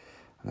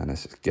 And then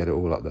let's just get it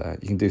all up there.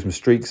 You can do some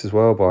streaks as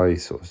well by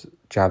sort of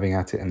jabbing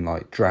at it and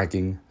like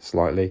dragging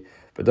slightly,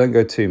 but don't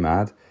go too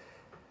mad.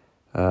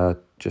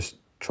 Just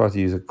try to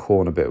use a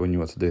corner bit when you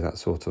want to do that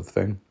sort of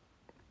thing.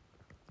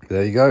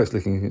 There you go, it's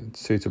looking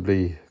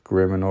suitably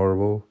grim and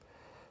horrible.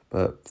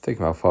 But think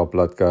about how far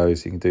blood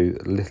goes. You can do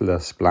littler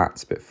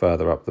splats a bit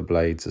further up the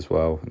blades as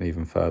well, and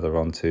even further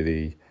onto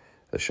the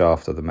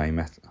shaft of the main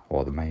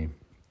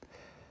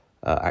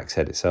axe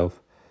head itself.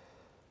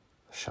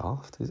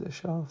 Shaft? Is it a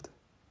shaft?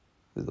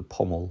 Is it the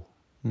pommel?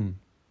 You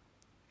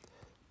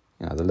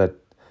know, the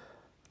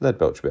lead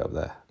belch bit up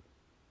there.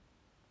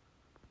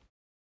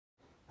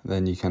 And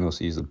then you can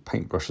also use the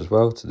paintbrush as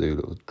well to do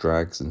little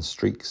drags and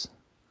streaks.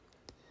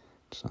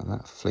 Just like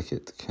that, flick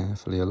it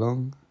carefully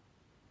along.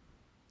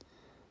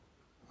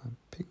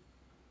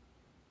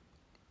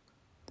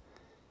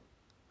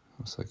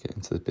 Also get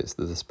into the bits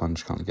that the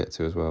sponge can't get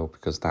to as well,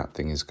 because that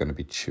thing is going to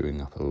be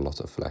chewing up a lot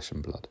of flesh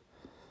and blood.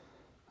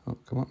 Oh,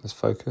 come on, let's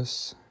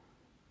focus.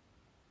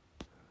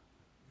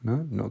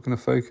 No, not going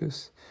to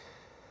focus.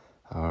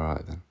 All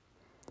right then.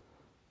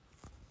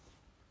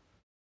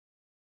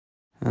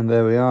 And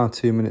there we are,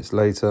 2 minutes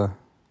later.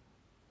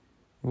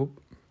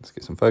 Oop, let's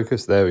get some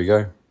focus. There we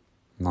go.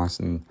 Nice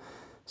and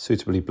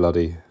suitably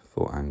bloody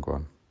for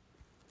Angron.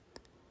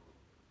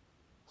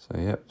 So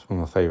yeah, it's one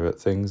of my favourite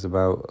things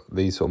about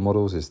these sort of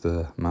models is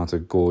the amount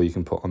of gore you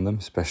can put on them,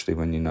 especially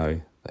when you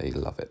know they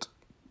love it.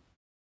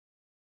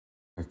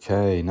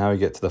 Okay, now we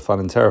get to the fun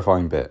and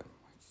terrifying bit.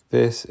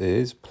 This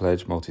is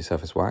Pledge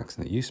Multi-Surface Wax,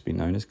 and it used to be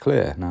known as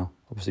Clear. Now,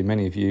 obviously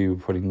many of you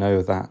probably know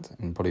of that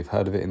and probably have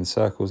heard of it in the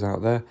circles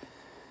out there.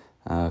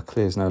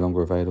 Clear is no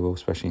longer available,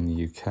 especially in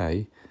the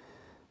UK,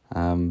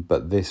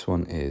 but this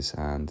one is,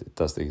 and it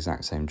does the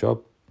exact same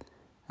job,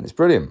 and it's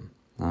brilliant.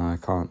 I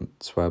can't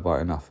swear by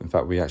it enough. In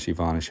fact, we actually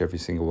varnish every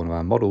single one of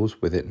our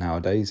models with it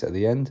nowadays at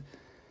the end.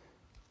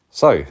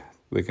 So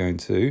we're going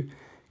to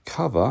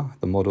cover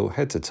the model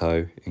head to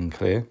toe in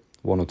Clear,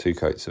 1 or 2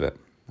 coats of it,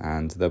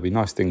 and there'll be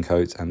nice thin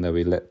coats and they'll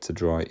be let to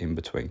dry in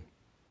between.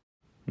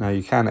 Now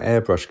you can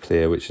airbrush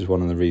Clear, which is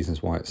one of the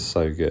reasons why it's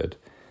so good,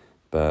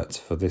 but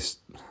for this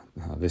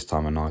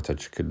time of night I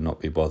just could not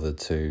be bothered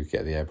to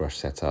get the airbrush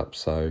set up,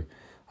 so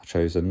I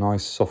chose a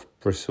nice soft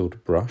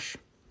bristled brush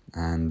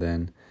and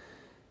then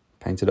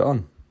painted it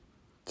on.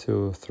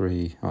 2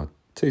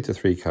 to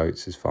 3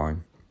 coats is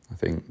fine. I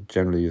think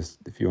generally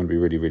if you want to be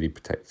really, really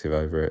protective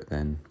over it,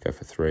 then go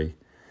for 3,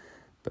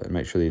 but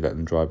make sure that you let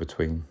them dry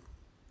between.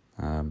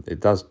 It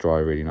does dry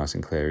really nice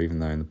and clear, even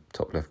though in the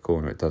top left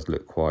corner it does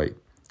look quite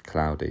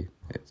cloudy.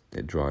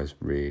 It dries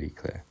really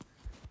clear.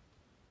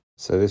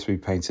 So this we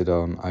painted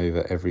on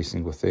over every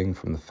single thing,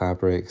 from the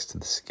fabrics to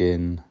the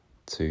skin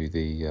to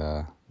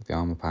the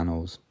armour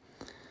panels,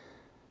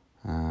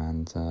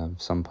 and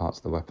some parts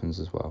of the weapons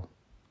as well.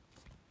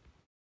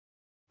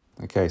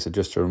 Okay, so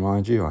just to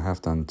remind you, I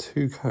have done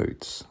 2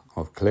 coats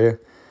of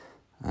Clear,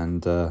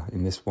 and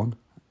in this one,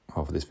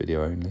 for this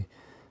video only,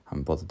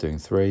 haven't bothered doing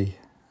 3.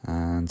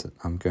 And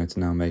I'm going to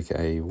now make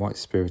a white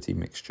spirity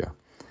mixture,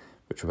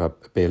 which will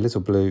be a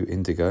little blue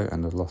indigo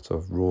and a lot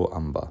of raw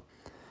umber.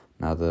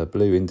 Now the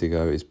blue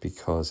indigo is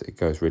because it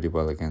goes really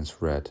well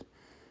against red.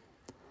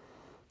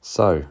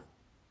 So,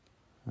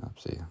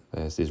 see,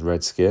 there's this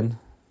red skin,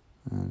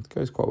 and it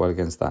goes quite well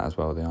against that as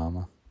well, the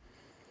armour.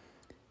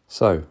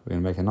 So, we're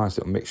going to make a nice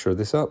little mixture of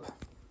this up.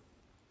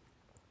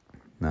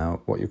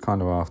 Now, what you're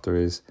kind of after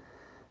is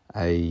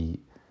I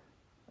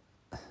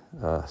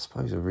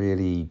suppose a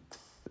really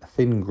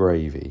thin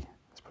gravy.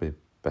 That's probably the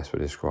best way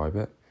to describe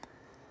it.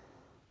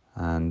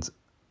 And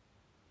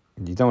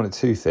you don't want it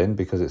too thin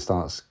because it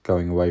starts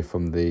going away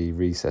from the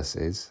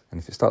recesses. And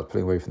if it starts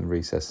pulling away from the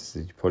recesses,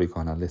 you're probably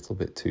gone a little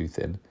bit too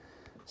thin.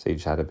 So you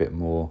just add a bit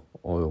more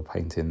oil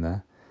paint in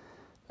there.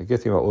 The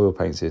good thing about oil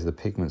paints is the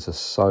pigments are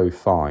so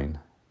fine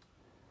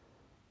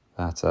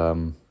that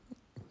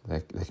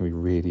they can be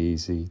really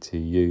easy to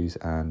use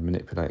and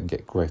manipulate and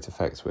get great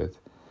effects with.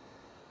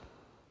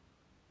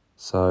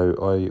 So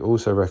I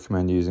also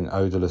recommend using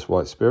odourless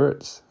white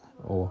spirits,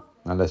 or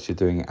unless you're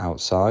doing it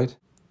outside.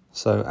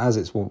 So as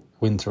it's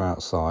winter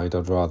outside,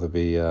 I'd rather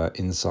be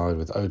inside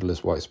with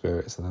odourless white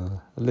spirits and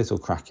a little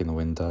crack in the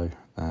window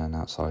than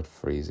outside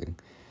freezing.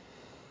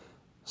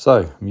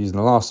 So I'm using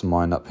the last of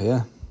mine up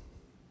here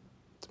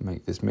to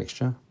make this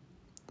mixture,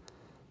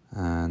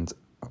 and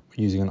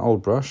using an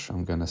old brush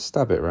I'm going to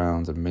stab it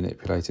around and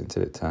manipulate it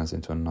until it turns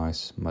into a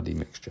nice muddy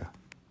mixture.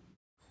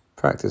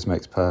 Practice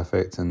makes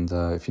perfect, and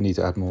if you need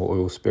to add more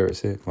oil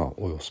spirits here, well,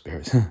 oil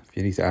spirits, if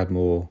you need to add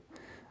more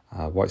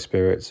white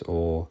spirits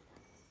or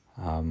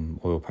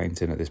oil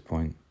paint in at this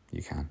point,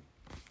 you can.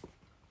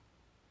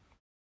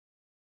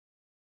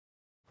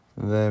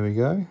 There we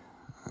go.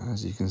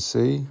 As you can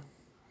see,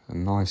 a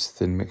nice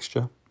thin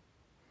mixture,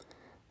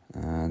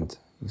 and you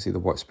can see the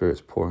white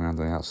spirits pouring around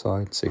on the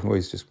outside. So you can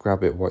always just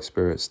grab it, white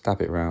spirits,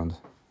 stab it around,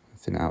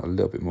 thin it out a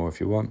little bit more if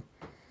you want.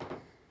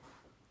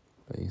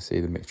 But you can see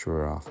the mixture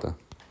we're after.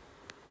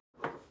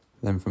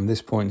 Then from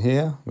this point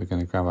here, we're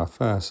going to grab our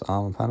first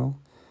armour panel.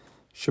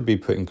 Should be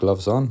putting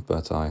gloves on,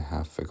 but I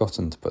have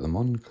forgotten to put them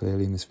on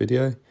clearly in this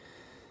video.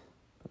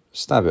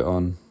 Stab it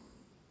on,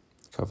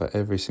 cover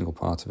every single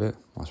part of it.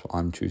 That's what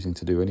I'm choosing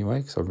to do anyway,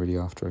 because I'm really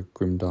after a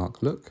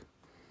grimdark look.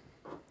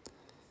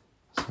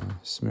 So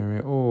smear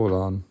it all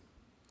on.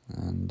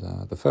 And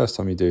the first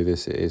time you do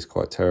this, it is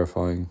quite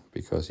terrifying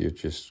because you're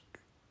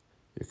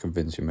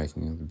convinced you're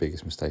making the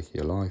biggest mistake of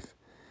your life.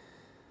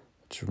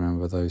 Just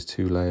remember, those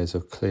 2 layers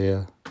of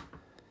clear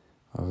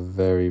are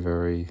very,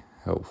 very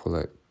helpful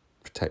at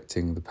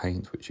protecting the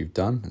paint which you've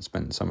done and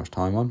spent so much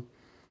time on.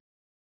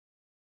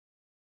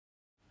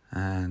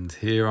 And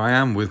here I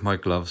am with my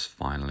gloves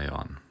finally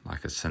on,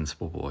 like a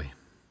sensible boy.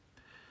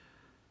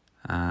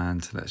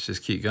 And let's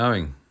just keep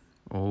going.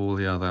 All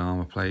the other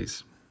armour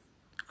plates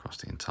across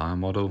the entire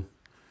model.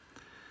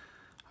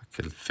 I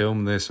could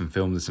film this and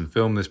film this and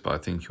film this, but I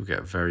think you'll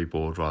get very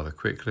bored rather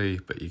quickly,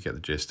 but you get the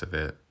gist of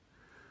it.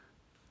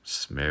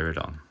 Smear it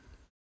on.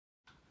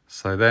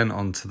 So then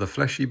on to the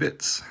fleshy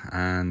bits,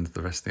 and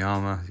the rest of the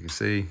armour, as you can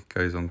see,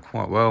 goes on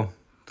quite well.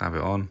 Dab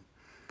it on.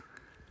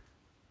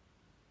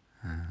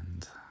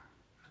 And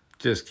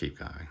just keep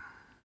going.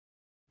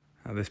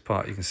 At this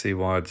part you can see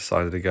why I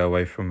decided to go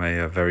away from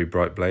a very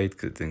bright blade,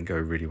 because it didn't go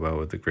really well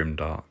with the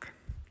grimdark,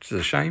 which is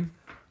a shame.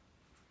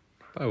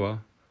 Oh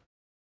well.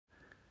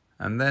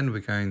 And then we're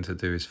going to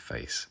do his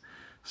face.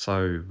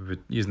 So we're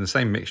using the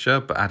same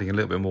mixture but adding a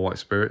little bit more white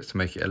spirits to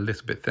make it a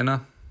little bit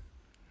thinner.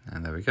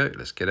 And there we go,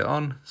 let's get it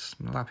on.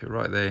 Slap it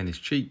right there in his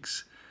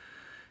cheeks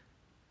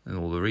and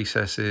all the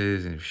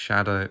recesses, in his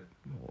shadow,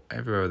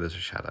 everywhere there's a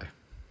shadow.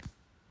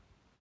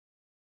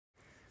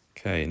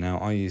 Okay, now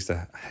I used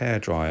a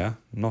hairdryer,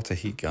 not a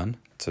heat gun,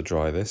 to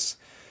dry this.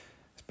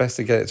 It's best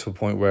to get it to a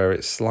point where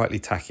it's slightly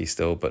tacky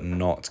still, but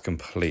not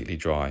completely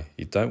dry.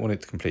 You don't want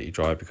it completely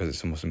dry because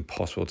it's almost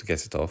impossible to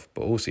get it off,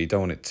 but also you don't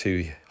want it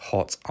too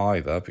hot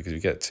either, because if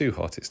you get it too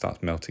hot, it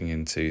starts melting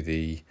into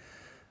the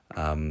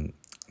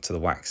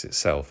wax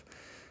itself.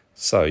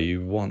 So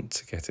you want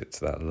to get it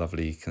to that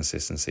lovely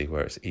consistency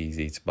where it's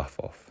easy to buff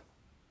off.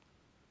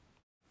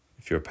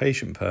 If you're a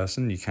patient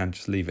person, you can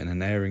just leave it in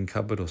an airing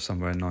cupboard or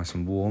somewhere nice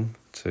and warm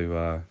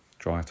to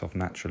dry it off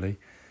naturally.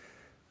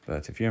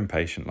 But if you're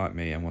impatient like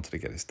me and wanted to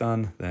get this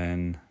done,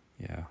 then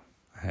yeah,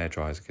 a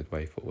hairdryer is a good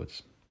way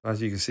forwards.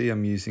 As you can see,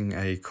 I'm using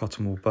a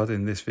cotton wool bud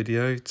in this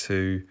video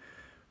to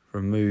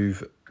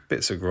remove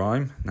bits of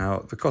grime. Now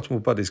the cotton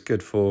wool bud is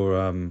good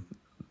for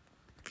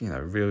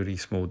really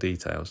small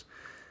details.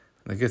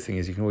 And the good thing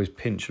is you can always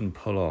pinch and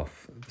pull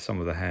off some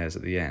of the hairs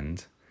at the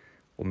end,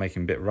 or make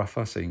them a bit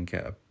rougher so you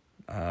can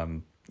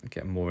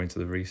get more into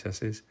the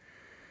recesses.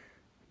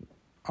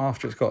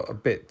 After it's got a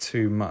bit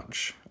too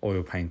much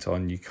oil paint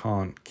on, you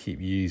can't keep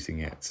using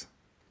it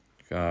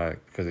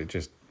because it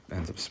just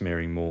ends up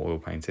smearing more oil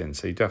paint in.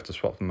 So you do have to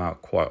swap them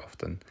out quite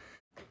often.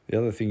 The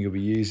other thing you'll be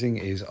using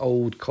is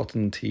old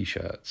cotton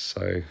t-shirts.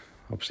 So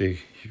obviously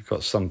you've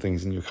got some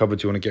things in your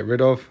cupboard you want to get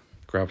rid of.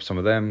 Grab some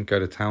of them, go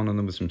to town on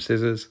them with some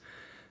scissors,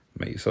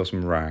 make yourself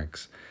some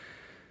rags.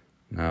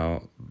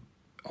 Now,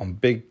 on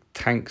big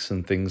tanks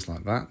and things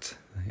like that,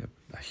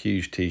 a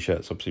huge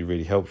t-shirt's obviously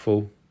really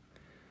helpful.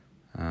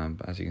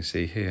 But as you can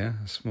see here,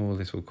 a small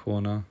little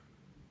corner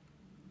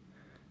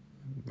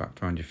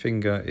wrapped around your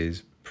finger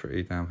is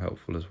pretty damn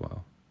helpful as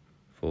well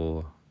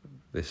for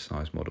this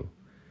size model.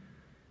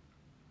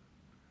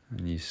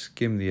 And you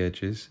skim the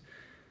edges,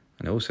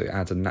 and it also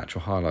adds a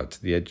natural highlight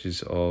to the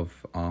edges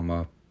of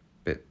armour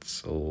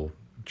bits or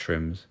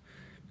trims,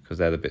 because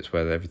they're the bits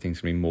where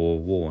everything's going to be more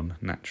worn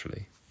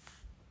naturally.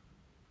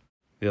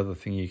 The other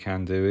thing you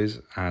can do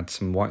is add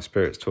some white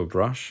spirits to a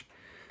brush,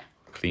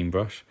 clean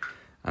brush,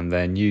 and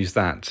then use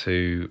that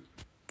to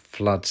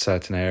flood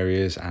certain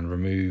areas and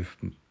remove,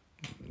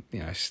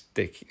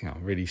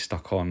 really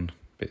stuck on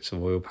bits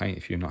of oil paint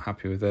if you're not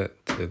happy with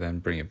it, to then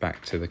bring it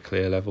back to the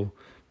clear level.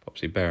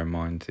 Obviously bear in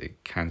mind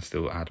it can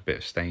still add a bit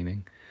of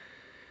staining.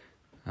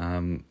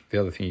 The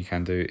other thing you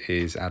can do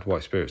is add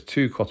white spirits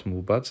to cotton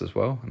wool buds as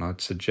well, and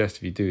I'd suggest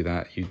if you do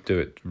that, you do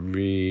it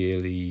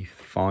really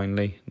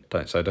finely.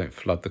 Don't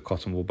flood the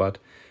cotton wool bud,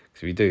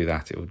 because if you do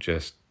that, it will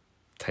just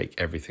take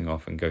everything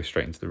off and go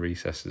straight into the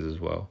recesses as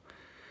well.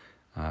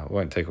 It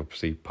won't take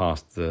obviously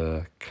past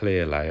the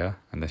clear layer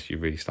unless you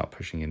really start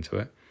pushing into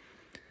it.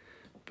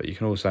 But you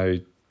can also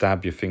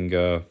dab your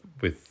finger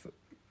with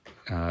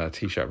a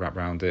t-shirt wrap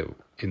around it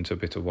into a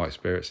bit of white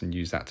spirits and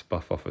use that to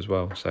buff off as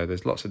well. So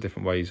there's lots of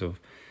different ways of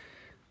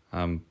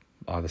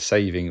either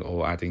saving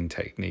or adding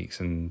techniques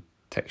and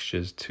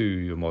textures to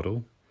your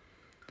model.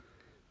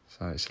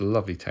 So it's a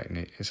lovely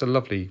technique. It's a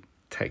lovely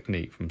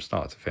technique from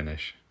start to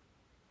finish.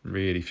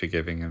 Really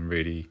forgiving and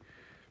really,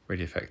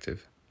 really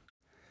effective.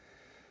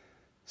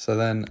 So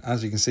then,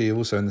 as you can see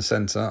also in the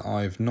centre,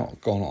 I've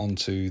not gone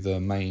onto the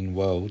main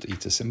World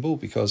Eater symbol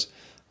because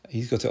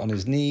he's got it on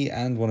his knee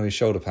and one of his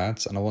shoulder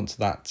pads, and I want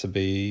that to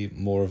be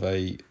more of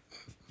a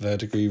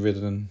verdigris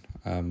ridden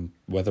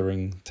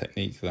weathering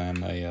technique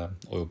than a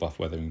oil buff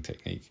weathering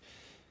technique,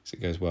 because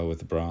it goes well with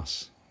the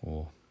brass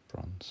or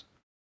bronze.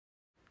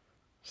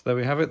 So there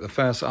we have it, the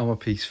first armour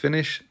piece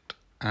finished,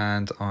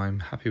 and I'm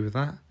happy with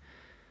that.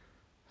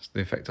 That's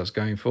the effect I was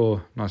going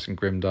for, nice and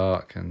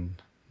grimdark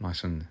and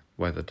nice and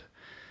weathered.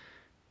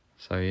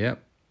 So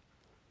yep,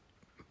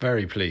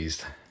 very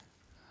pleased.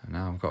 And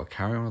now I've got to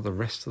carry on with the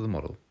rest of the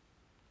model.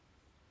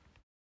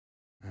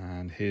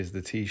 And here's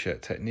the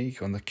t-shirt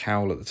technique on the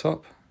cowl at the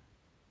top.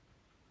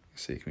 You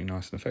see it can be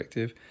nice and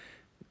effective.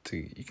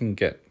 You can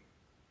get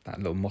that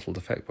little mottled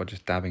effect by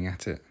just dabbing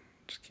at it.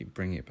 Just keep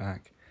bringing it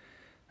back.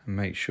 And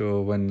make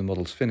sure when the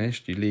model's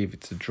finished, you leave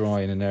it to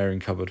dry in an airing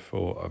cupboard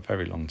for a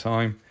very long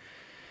time.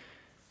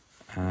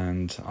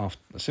 And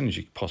as soon as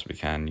you possibly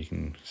can, you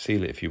can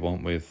seal it if you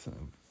want with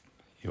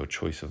your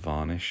choice of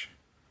varnish,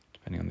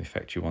 depending on the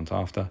effect you want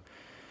after.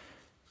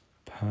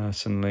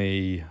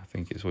 Personally, I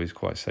think it's always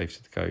quite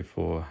safe to go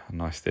for a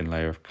nice thin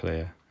layer of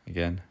clear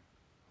again,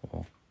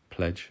 or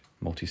Pledge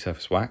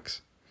multi-surface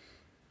wax.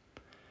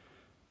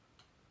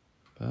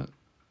 But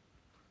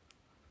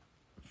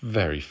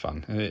very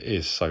fun, and it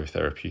is so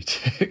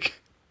therapeutic.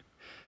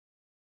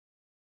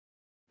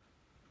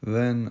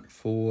 Then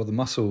for the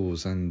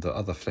muscles and the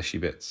other fleshy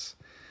bits.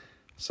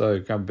 So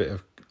grab a bit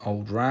of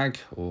old rag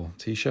or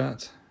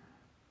t-shirt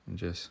and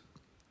just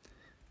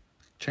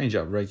change it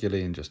up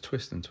regularly and just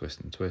twist and twist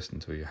and twist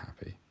until you're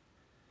happy.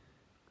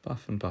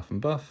 Buff and buff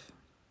and buff.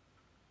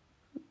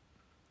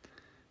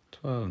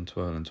 Twirl and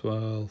twirl and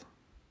twirl.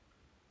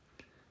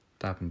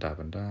 Dab and dab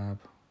and dab.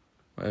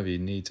 Whatever you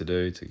need to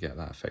do to get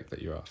that effect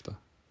that you're after.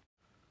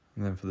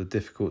 And then for the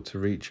difficult to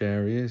reach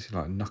areas,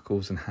 like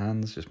knuckles and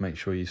hands, just make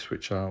sure you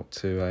switch out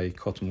to a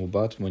cotton wool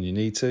bud when you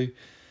need to.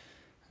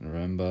 And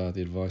remember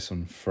the advice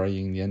on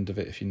fraying the end of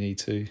it if you need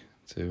to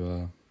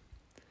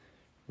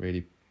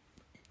really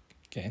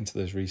get into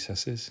those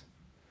recesses.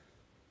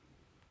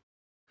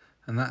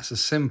 And that's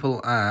as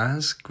simple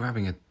as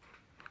grabbing a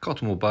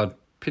cotton wool bud,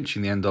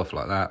 pinching the end off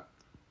like that,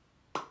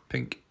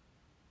 pink,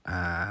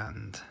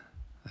 and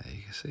there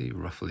you can see,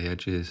 ruffle the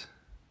edges.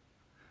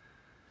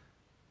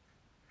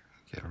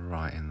 Get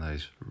right in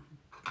those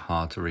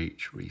hard to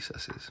reach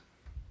recesses.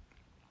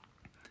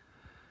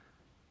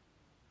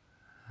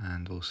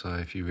 And also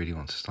if you really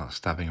want to start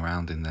stabbing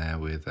around in there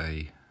with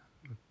a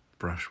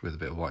brush with a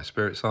bit of white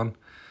spirits on,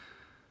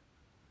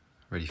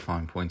 really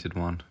fine pointed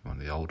one of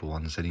the older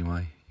ones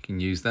anyway, you can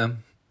use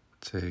them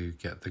to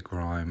get the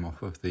grime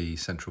off of the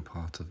central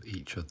part of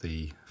each of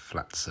the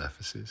flat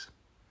surfaces.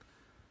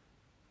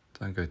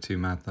 Don't go too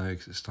mad though,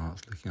 because it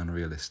starts looking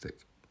unrealistic.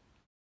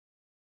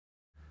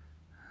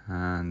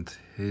 And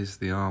here's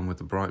the arm with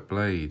the bright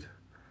blade.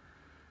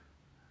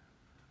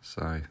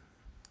 So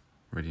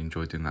really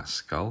enjoyed doing that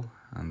skull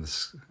and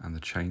the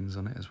chains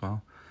on it as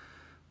well.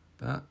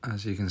 But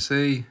as you can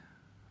see,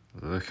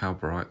 look how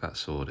bright that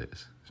sword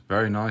is. It's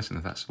very nice, and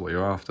if that's what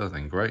you're after,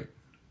 then great.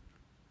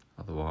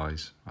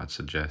 Otherwise, I'd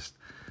suggest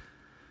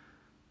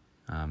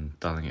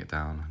dulling it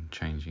down and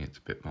changing it to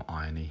a bit more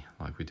irony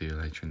like we do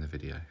later in the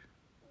video.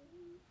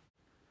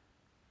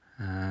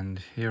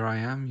 And here I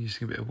am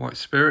using a bit of white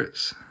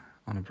spirits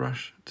on a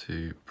brush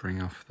to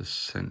bring off the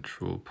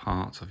central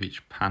part of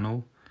each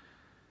panel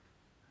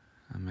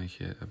and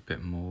make it a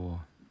bit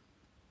more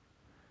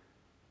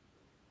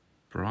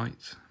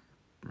bright,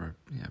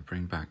 yeah,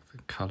 bring back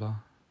the colour.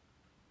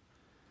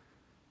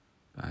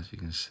 But as you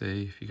can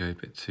see, if you go a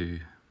bit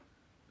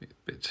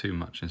too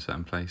much in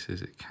certain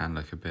places, it can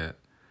look a bit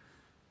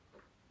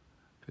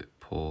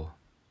poor.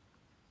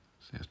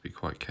 So you have to be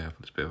quite careful.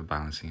 It's a bit of a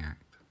balancing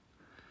act.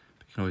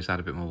 But you can always add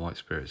a bit more white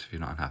spirits if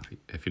you're not happy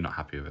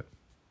with it.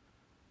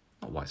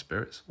 Not white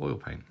spirits, oil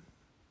paint.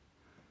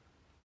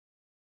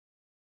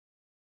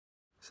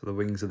 So the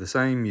wings are the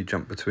same. You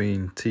jump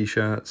between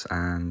t-shirts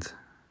and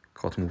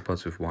cotton wool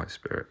buds with white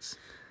spirits.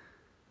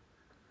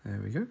 There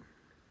we go.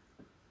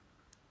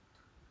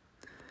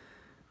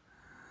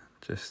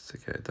 Just to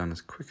get it done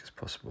as quick as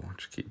possible.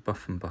 Just keep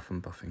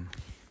buffing.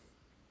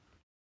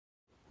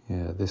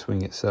 Yeah, this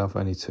wing itself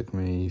only took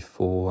me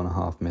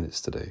 4.5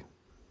 minutes to do.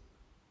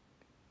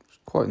 It's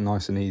quite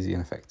nice and easy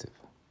and effective.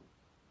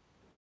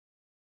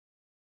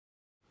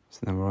 So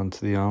then we're on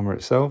to the armour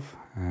itself,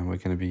 and we're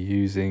going to be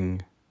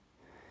using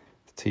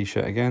the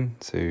t-shirt again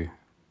to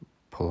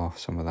pull off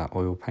some of that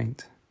oil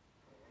paint.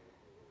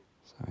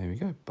 So here we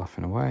go,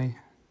 buffing away.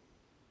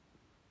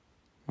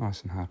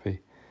 Nice and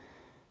happy.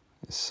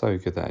 It's so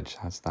good that it just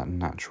has that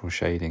natural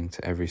shading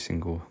to every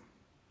single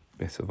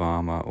bit of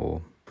armour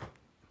or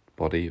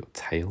body or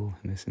tail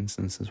in this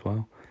instance as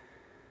well.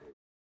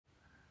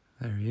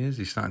 There he is,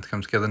 he's starting to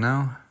come together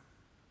now.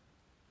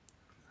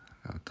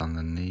 I've done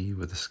the knee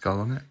with the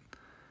skull on it.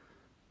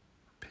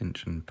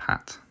 Pinch and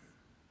pat.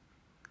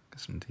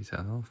 Get some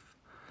detail off.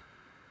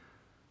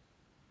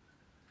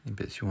 Any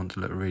bits you want to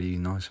look really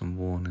nice and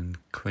worn and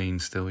clean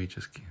still, you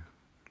just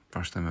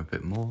brush them a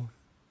bit more.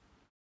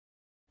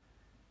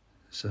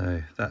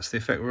 So that's the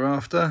effect we're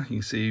after. You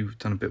can see we've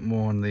done a bit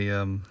more on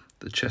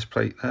the chest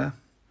plate there.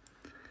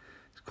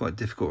 It's quite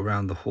difficult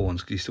around the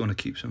horns because you still want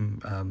to keep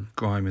some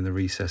grime in the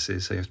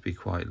recesses, so you have to be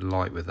quite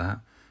light with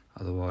that.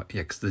 Otherwise,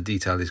 yeah, because the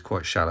detail is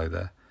quite shallow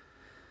there,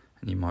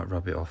 and you might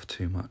rub it off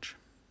too much.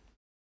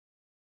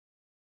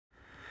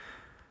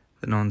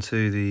 Then on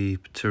to the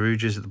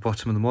peruges at the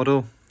bottom of the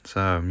model. So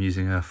I'm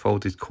using a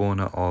folded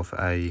corner of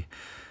a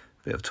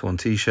bit of torn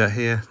t-shirt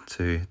here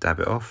to dab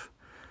it off.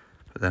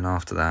 But then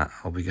after that,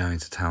 I'll be going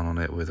to town on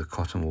it with a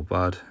cotton wool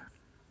bud.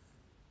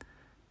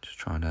 Just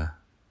trying to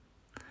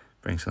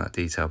bring some of that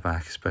detail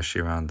back,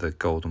 especially around the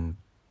golden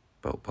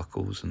belt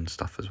buckles and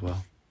stuff as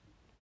well.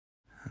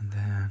 And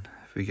then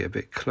if we get a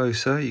bit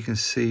closer, you can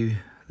see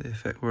the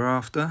effect we're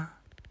after.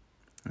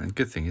 And the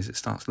good thing is it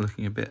starts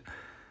looking a bit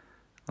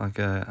like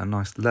a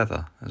nice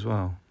leather as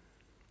well.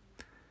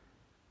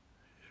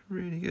 It's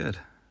really good.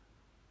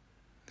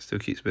 It still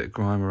keeps a bit of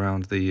grime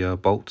around the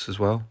bolts as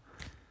well.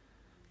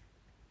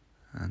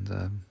 And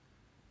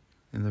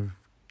in the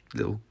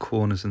little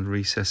corners and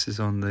recesses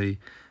on the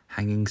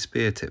hanging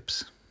spear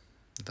tips.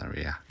 I don't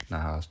really know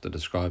how else to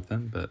describe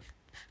them, but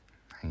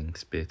hanging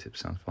spear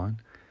tips sounds fine.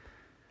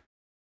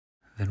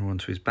 Then we're on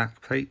to his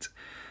back plate.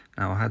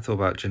 Now I had thought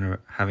about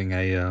having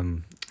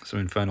a some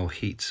infernal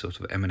heat sort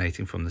of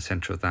emanating from the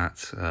centre of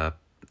that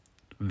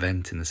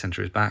vent in the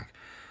centre of his back.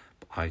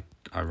 But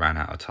I ran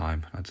out of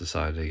time. I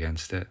decided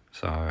against it.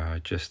 So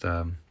I just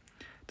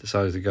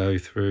decided to go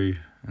through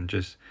and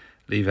just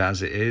leave it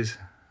as it is.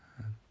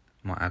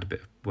 Might add a bit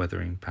of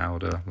weathering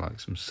powder, like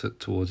some soot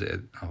towards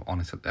it,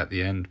 on it at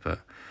the end, but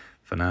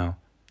for now,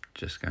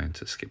 just going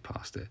to skip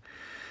past it.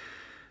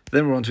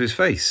 Then we're on to his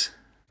face.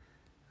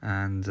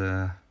 And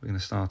we're going to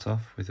start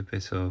off with a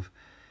bit of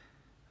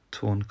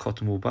torn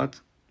cotton wool bud.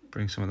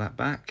 Bring some of that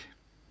back.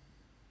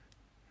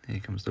 Here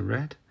comes the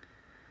red.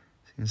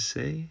 As you can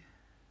see,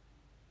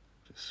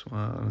 just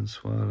swirl and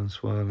swirl and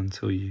swirl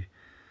until you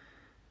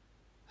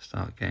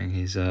start getting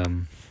his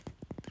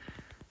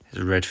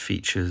red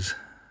features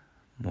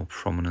more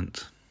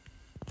prominent.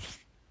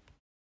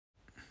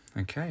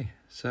 Okay,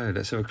 so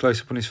let's have a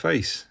close up on his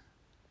face.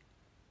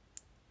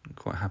 I'm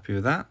quite happy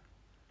with that.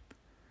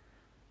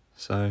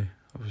 So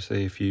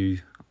obviously if you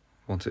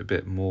want it a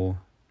bit more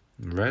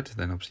red,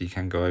 then obviously you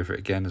can go over it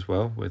again as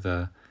well with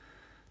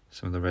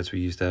some of the reds we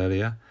used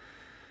earlier.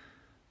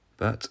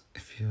 But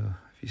if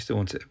you still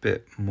want it a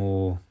bit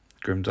more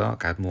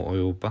grimdark, add more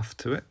oil buff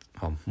to it,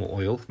 or more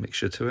oil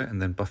mixture to it,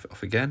 and then buff it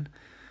off again.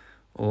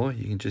 Or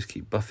you can just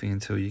keep buffing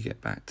until you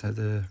get back to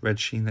the red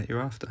sheen that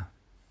you're after.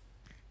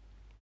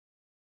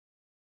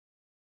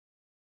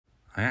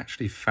 I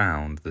actually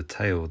found the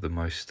tail the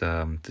most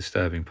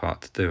disturbing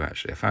part to do,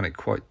 actually. I found it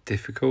quite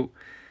difficult.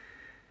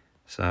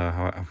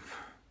 So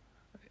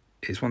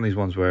it's one of these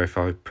ones where if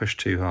I push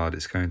too hard,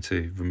 it's going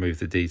to remove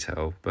the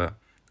detail. But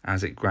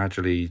as it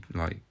gradually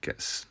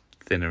gets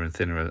thinner and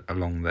thinner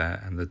along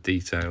there and the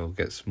detail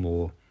gets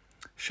more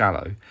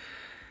shallow,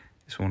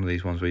 it's one of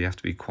these ones where you have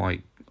to be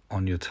quite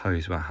on your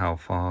toes about how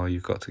far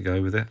you've got to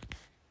go with it.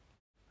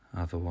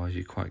 Otherwise,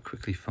 you quite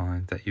quickly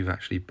find that you've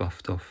actually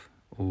buffed off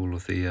all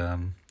of the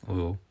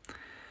oil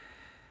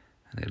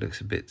and it looks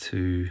a bit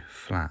too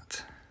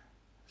flat.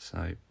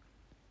 So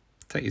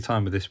take your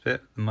time with this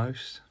bit the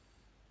most,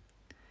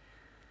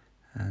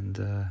 and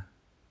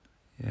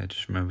yeah,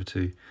 just remember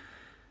to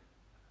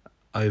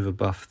over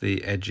buff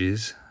the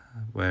edges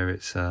where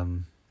it's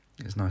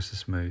nice and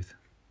smooth,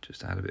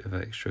 just to add a bit of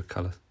extra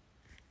colour.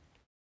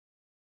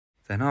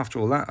 Then after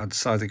all that, I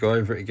decided to go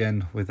over it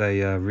again with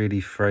a really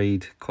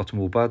frayed cotton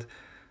wool bud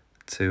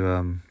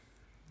to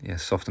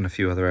soften a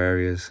few other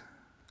areas,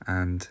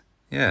 and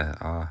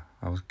I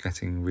was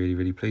getting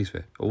really pleased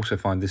with it. I also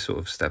find this sort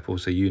of step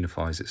also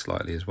unifies it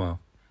slightly as well.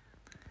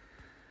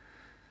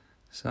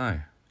 So,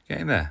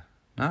 getting there.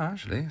 No,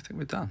 actually, I think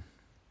we're done.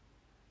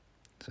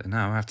 So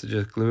now I have to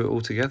just glue it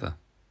all together.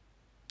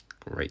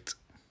 Great.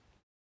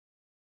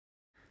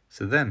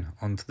 So then,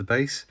 onto the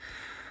base.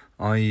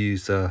 I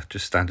used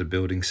just standard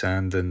building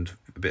sand and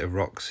a bit of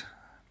rocks.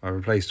 I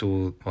replaced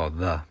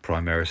the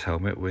Primaris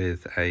helmet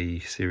with a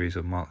series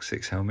of Mark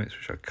 6 helmets,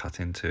 which I cut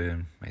into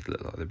and made it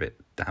look like they're a bit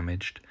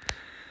damaged.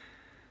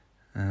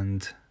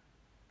 And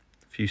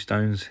a few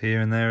stones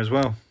here and there as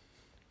well.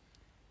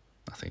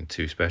 Nothing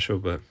too special,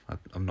 but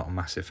I'm not a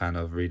massive fan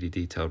of really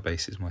detailed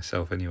bases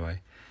myself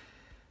anyway.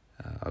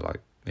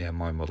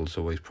 My model's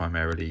always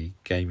primarily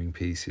gaming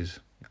pieces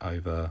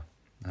over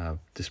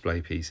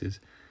display pieces.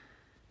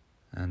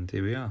 And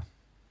here we are.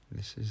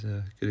 This is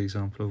a good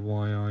example of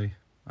why I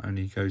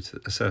only go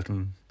to a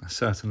certain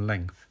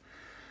length.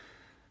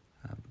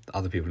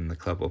 Other people in the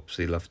club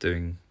obviously love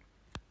doing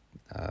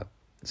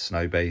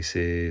snow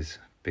bases,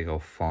 big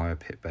old fire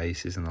pit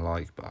bases and the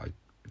like, but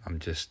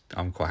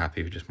I'm quite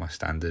happy with just my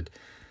standard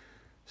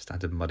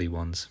muddy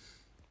ones.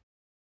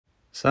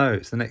 So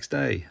it's the next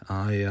day.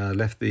 I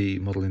left the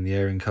model in the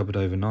airing cupboard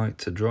overnight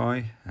to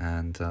dry,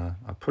 and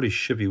I probably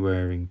should be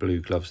wearing blue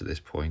gloves at this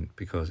point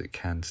because it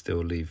can still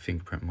leave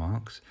fingerprint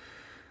marks,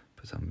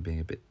 but I'm being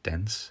a bit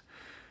dense.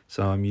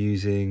 So I'm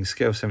using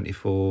scale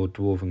 74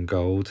 Dwarven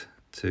Gold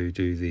to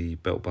do the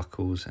belt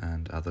buckles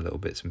and other little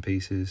bits and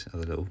pieces,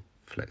 other little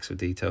flecks of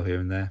detail here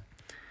and there.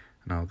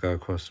 And I'll go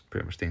across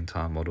pretty much the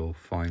entire model,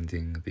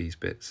 finding these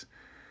bits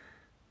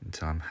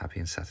until I'm happy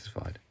and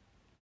satisfied.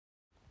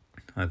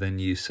 I then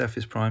use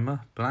Surface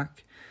Primer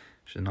Black,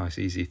 which is a nice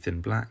easy thin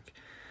black,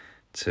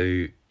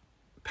 to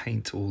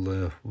paint all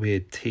the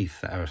weird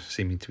teeth that are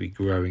seeming to be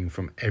growing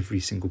from every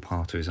single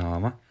part of his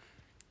armour.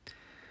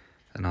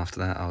 And after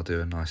that I'll do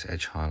a nice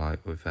edge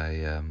highlight with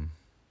a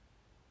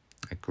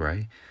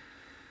grey.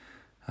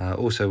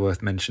 Also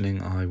worth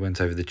mentioning, I went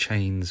over the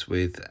chains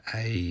with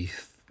a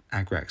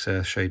Agrax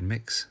Earthshade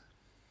mix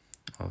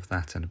of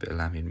that and a bit of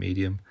Lamian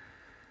Medium,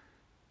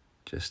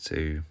 just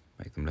to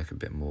make them look a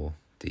bit more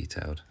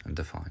detailed and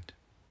defined.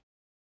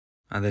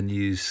 I then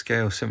use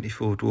scale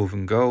 74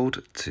 Dwarven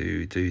Gold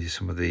to do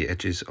some of the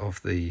edges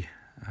of the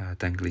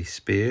dangly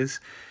spears,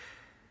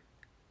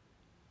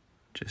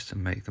 just to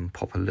make them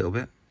pop a little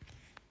bit.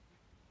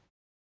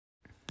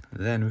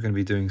 Then we're going to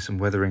be doing some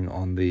weathering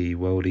on the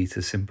World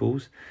Eater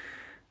symbols,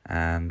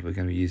 and we're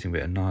going to be using a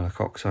bit of Nylon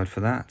Oxide for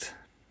that.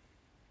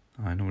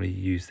 I normally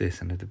use this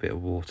and a bit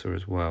of water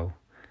as well.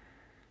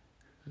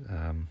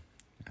 I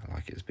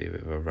like it to be a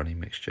bit of a runny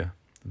mixture.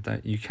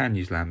 You can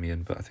use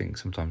Lamian, but I think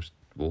sometimes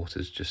water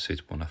is just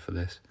suitable enough for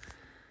this.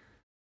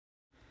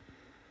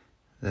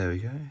 There we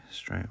go,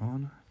 straight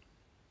on.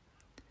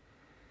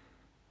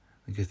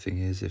 The good thing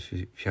is if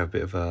you have a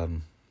bit of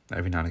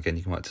every now and again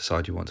you might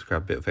decide you want to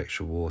grab a bit of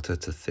extra water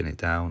to thin it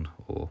down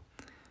or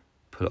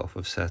pull it off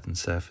of certain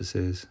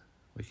surfaces.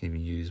 We can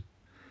even use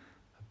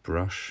a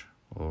brush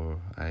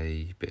or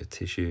a bit of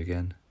tissue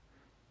again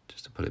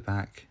just to pull it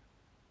back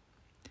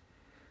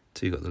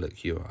till you got the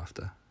look you're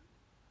after.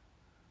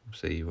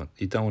 So you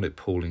don't want it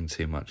pooling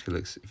too much.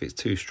 If it's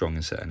too strong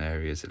in certain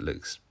areas, it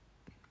looks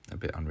a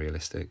bit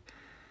unrealistic.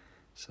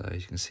 So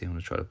as you can see, I'm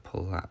going to try to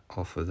pull that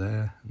off of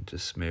there and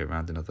just smear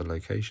around in other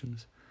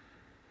locations.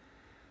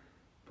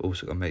 But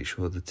also got to make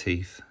sure the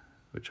teeth,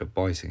 which are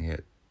biting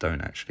it,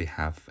 don't actually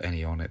have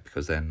any on it,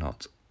 because they're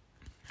not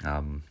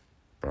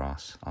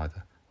brass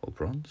either, or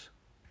bronze.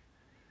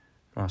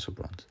 Brass or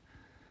bronze.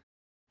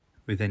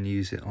 We then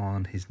use it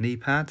on his knee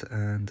pad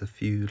and a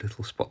few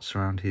little spots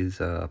around his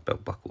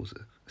belt buckles,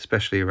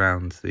 especially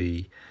around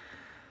the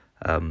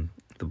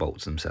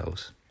bolts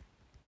themselves.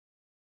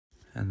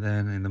 And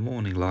then in the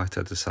morning light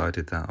I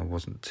decided that I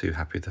wasn't too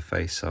happy with the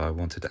face, so I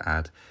wanted to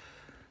add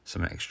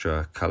some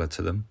extra colour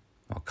to them,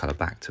 or colour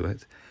back to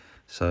it.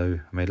 So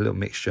I made a little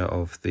mixture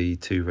of the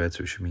two reds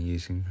which we've been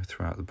using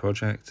throughout the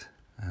project,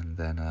 and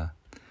then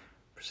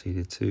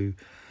proceeded to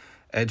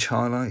edge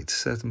highlight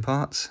certain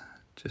parts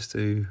just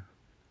to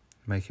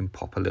make him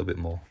pop a little bit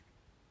more.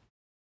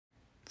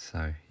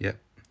 So yep,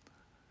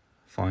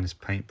 finest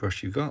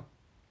paintbrush you've got,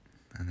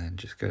 and then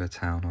just go to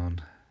town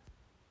on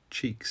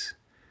cheeks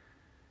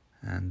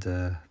and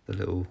the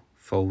little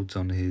folds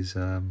on his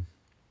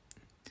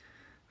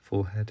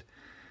forehead,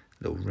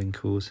 little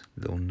wrinkles,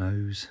 little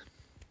nose,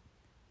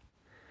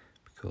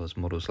 because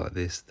models like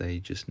this, they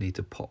just need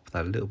to pop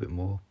that a little bit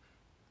more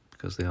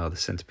because they are the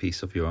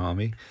centerpiece of your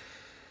army.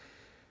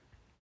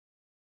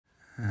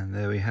 And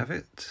there we have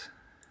it.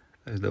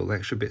 Those little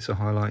extra bits of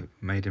highlight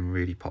made him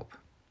really pop.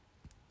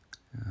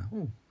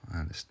 And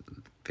just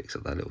fix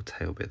up that little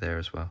tail bit there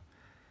as well.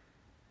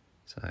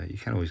 So you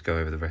can always go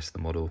over the rest of the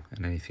model,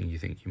 and anything you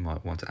think you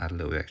might want to add a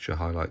little extra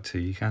highlight to,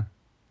 you can.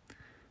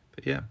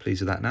 But yeah,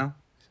 pleased with that now.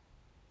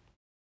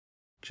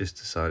 Just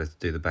decided to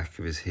do the back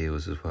of his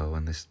heels as well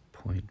on this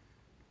point.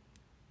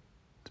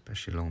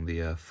 especially along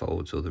the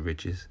folds or the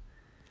ridges.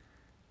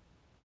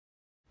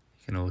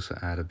 You can also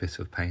add a bit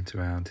of paint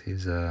around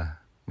his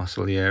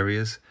muscly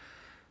areas,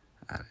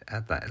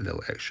 add that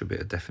little extra bit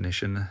of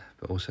definition,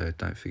 but also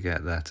don't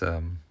forget that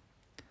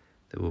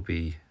there will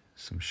be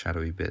some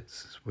shadowy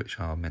bits which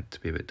are meant to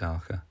be a bit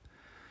darker,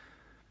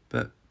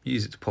 but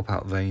use it to pop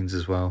out veins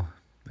as well,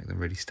 make them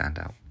really stand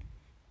out.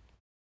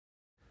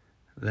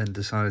 Then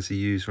decided to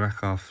use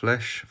Rakarth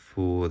flesh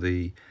for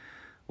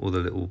all the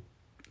little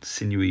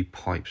sinewy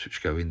pipes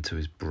which go into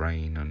his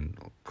brain and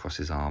across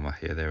his armour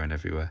here, there and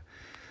everywhere.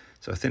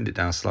 So I thinned it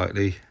down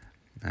slightly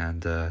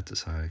and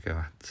decided to go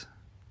at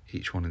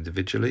each one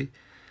individually.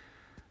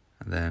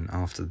 And then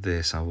after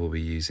this I will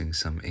be using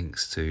some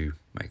inks to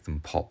make them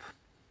pop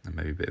and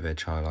maybe a bit of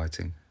edge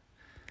highlighting.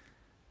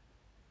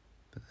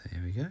 But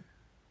there we go.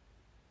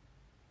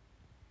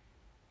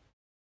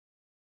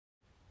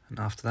 And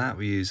after that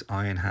we use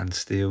Iron Hand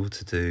Steel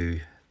to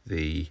do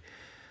the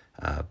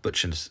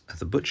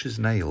butcher's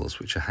nails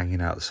which are hanging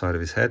out the side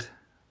of his head.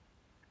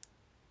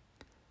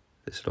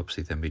 This will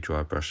obviously then be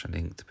dry brushed and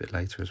inked a bit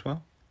later as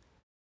well.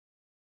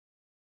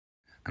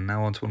 And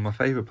now on to one of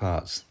my favourite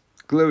parts,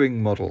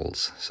 gluing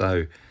models.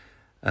 So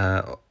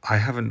I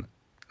haven't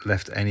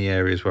left any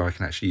areas where I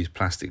can actually use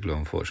plastic glue,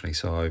 unfortunately,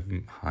 so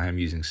I am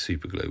using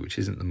super glue, which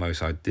isn't the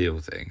most ideal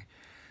thing.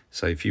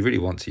 So if you really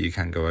want to, you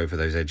can go over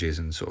those edges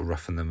and sort of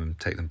roughen them and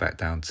take them back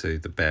down to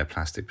the bare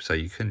plastic. So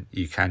you can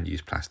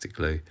use plastic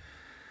glue.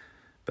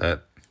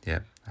 But yeah,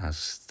 as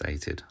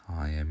stated,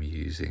 I am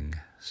using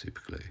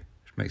super glue,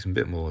 which makes them a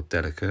bit more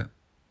delicate,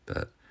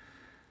 but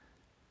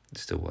it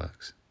still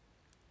works.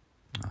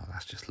 Oh,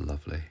 that's just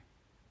lovely.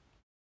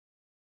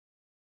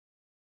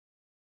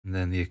 And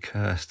then the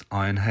accursed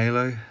iron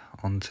halo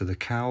onto the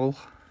cowl.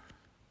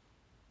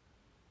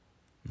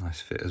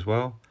 Nice fit as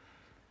well.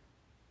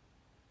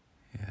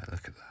 Yeah,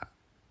 look at that.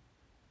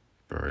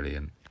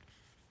 Brilliant.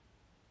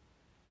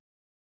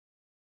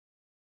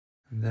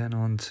 And then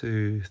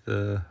onto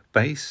the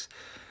base.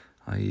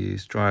 I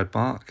use dried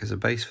bark as a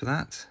base for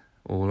that,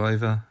 all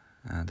over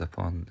and up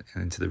on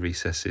and into the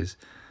recesses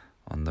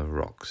on the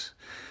rocks.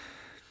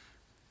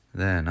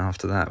 Then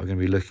after that we're going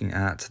to be looking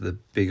at the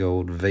big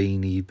old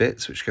veiny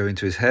bits which go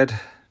into his head,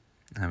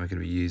 and we're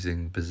going to be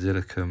using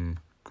Basilicum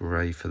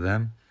Grey for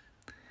them.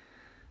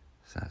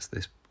 So that's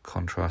this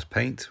contrast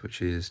paint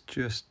which is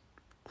just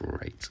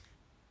great.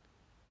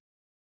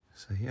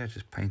 So yeah,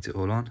 just paint it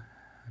all on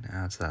and it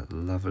adds that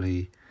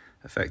lovely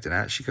effect. It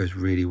actually goes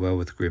really well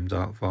with the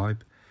grimdark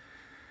vibe.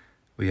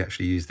 We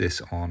actually use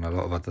this on a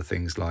lot of other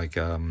things like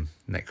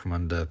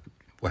Necromunda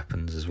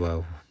weapons as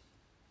well,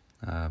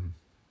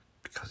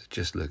 because it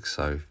just looks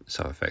so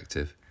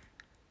effective.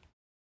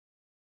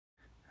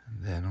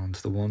 And then on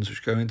to the ones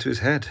which go into his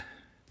head,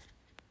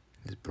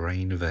 his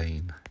brain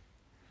vein,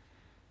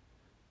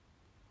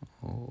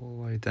 all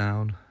the way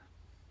down.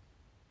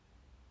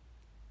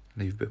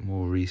 Leave a bit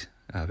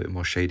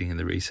more shading in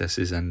the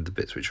recesses and the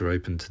bits which are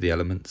open to the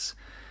elements.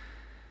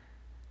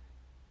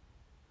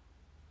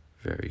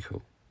 Very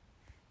cool.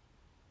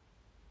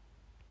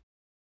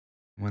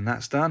 When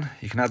that's done,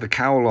 you can add the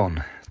cowl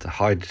on to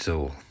hide it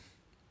all,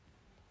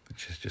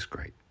 which is just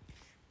great.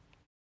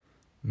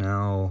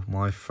 Now,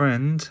 my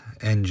friend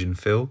Engine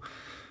Phil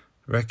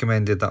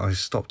recommended that I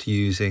stopped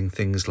using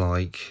things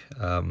like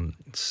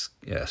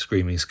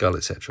Screaming Skull,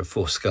 etc.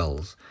 for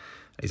skulls.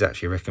 He's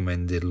actually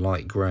recommended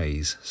light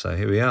greys, so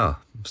here we are.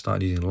 I'm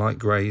starting using light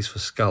greys for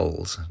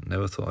skulls.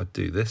 Never thought I'd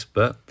do this,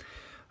 but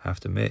I have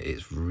to admit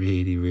it's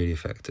really, really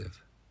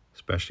effective,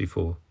 especially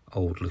for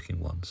old looking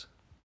ones.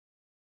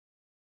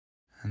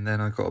 And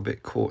then I got a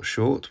bit caught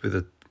short with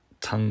a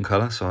tongue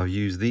colour, so I've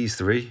used these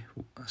three: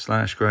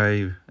 Slash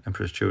Grey,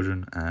 Emperor's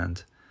Children,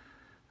 and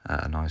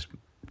a nice,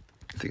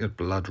 I think, a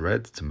blood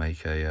red to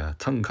make a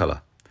tongue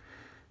colour.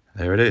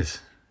 There it is,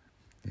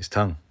 his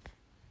tongue.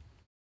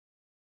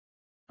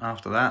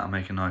 After that, I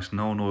make a nice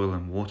Nuln Oil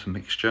and water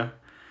mixture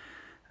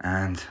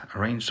and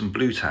arrange some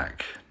blue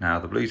tack. Now,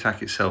 the blue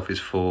tack itself is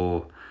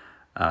for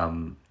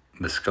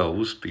the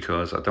skulls,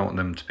 because I don't want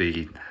them to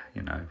be,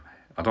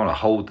 I don't want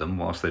to hold them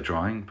whilst they're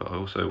drying, but I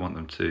also want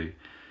them to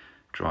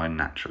dry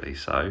naturally.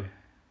 So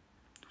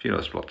a few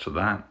little spots of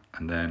that,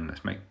 and then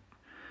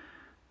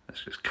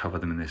let's just cover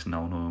them in this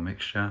Nuln Oil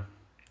mixture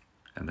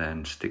and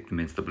then stick them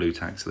into the blue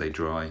tack so they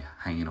dry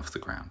hanging off the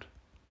ground.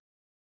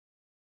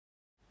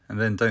 And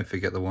then don't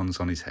forget the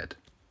ones on his head.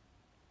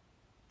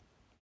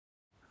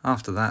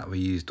 After that we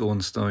used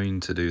Dawnstone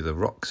to do the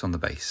rocks on the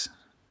base.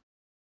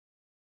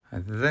 I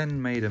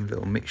then made a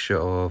little mixture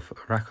of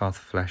Rakarth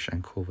flesh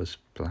and Corvus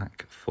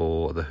black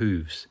for the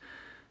hooves.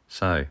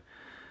 So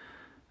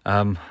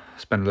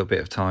spent a little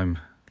bit of time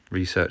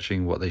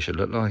researching what they should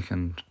look like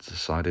and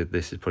decided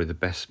this is probably the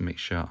best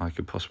mixture I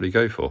could possibly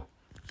go for.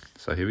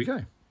 So here we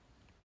go.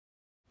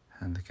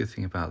 And the good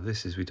thing about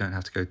this is we don't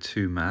have to go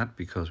too mad,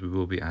 because we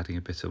will be adding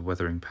a bit of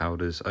weathering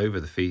powders over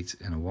the feet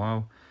in a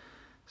while.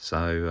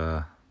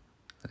 So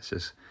let's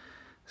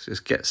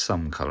just get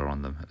some colour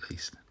on them at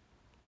least.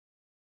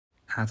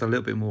 Add a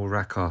little bit more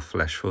Rakarth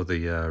flesh for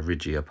the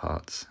ridgier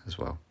parts as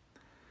well.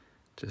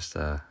 Just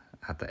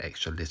add that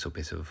extra little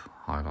bit of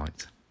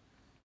highlight.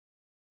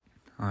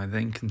 I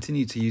then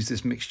continue to use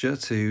this mixture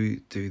to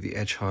do the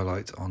edge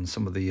highlight on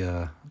some of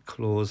the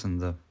claws and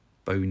the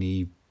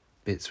bony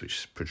bits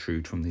which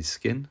protrude from the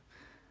skin,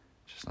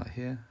 just like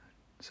here.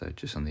 So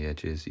just on the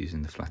edges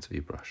using the flat of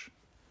your brush.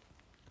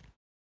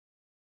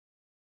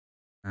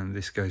 And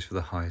this goes for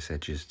the highest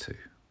edges too.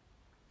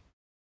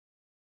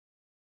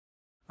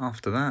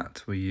 After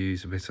that we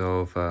use a bit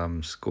of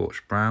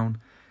scorched brown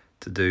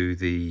to do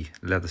the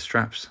leather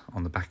straps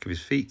on the back of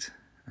his feet,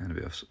 and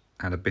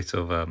a bit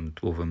of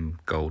dwarven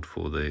gold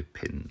for the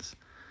pins.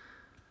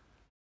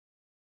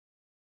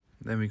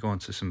 Then we go on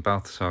to some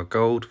Balthasar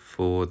gold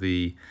for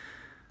the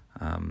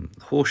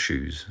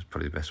horseshoes, is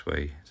probably the best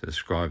way to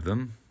describe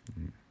them,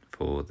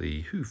 for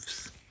the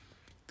hoofs.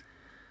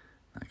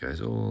 That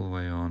goes all the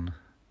way on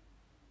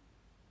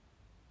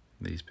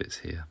these bits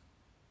here.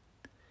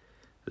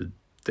 The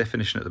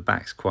definition at the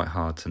back is quite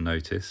hard to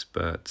notice,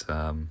 but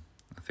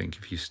I think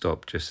if you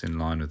stop just in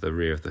line with the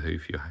rear of the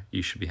hoof,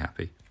 you should be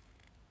happy.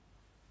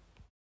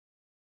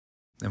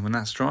 Then when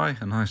that's dry,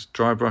 a nice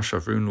dry brush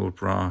of Rune Lord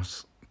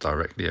brass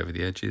directly over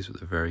the edges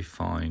with a very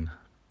fine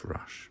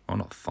brush. Well,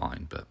 not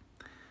fine, but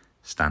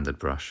standard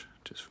brush,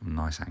 just from a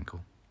nice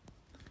angle.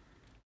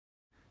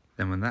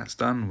 Then when that's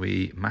done,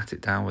 we mat it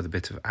down with a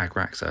bit of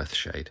Agrax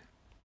Earthshade.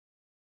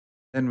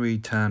 Then we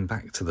turn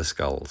back to the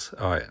skulls.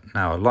 All right,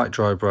 now a light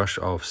dry brush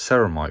of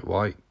Ceramite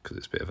White, because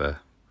it's a bit of a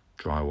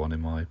dry one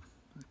in my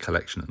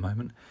collection at the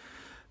moment.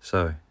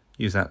 So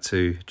use that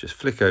to just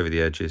flick over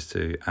the edges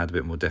to add a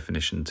bit more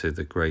definition to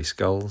the grey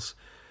skulls.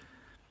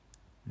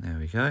 There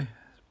we go,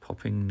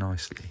 popping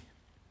nicely.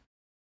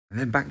 And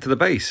then back to the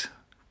base.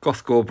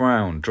 Gothgore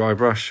Brown, dry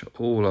brush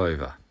all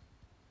over.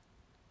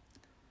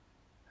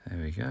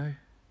 There we go,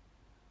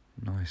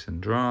 nice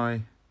and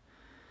dry,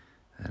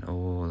 and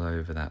all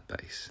over that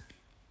base.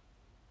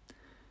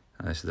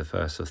 And this is the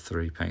first of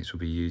 3 paints we'll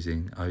be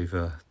using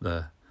over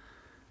the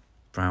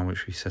brown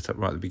which we set up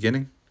right at the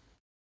beginning.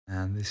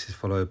 And this is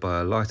followed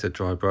by a lighter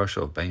dry brush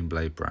of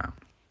Baneblade Brown.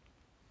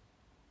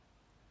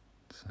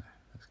 So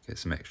let's get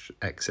some extra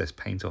excess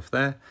paint off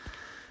there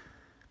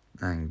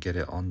and get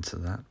it onto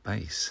that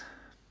base.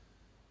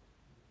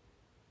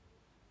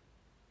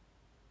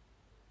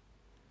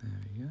 There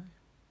we go.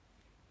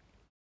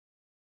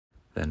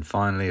 Then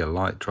finally a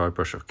light dry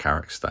brush of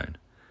Carrick Stone.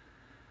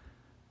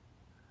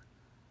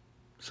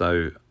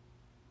 So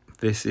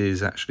this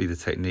is actually the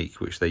technique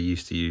which they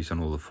used to use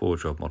on all the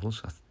Forge World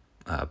models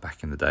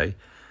back in the day.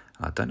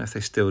 I don't know if they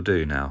still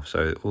do now.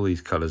 So all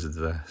these colours are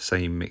the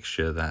same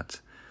mixture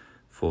that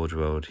Forge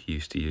World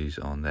used to use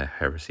on their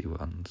Heresy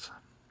ones.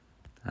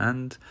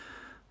 And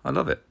I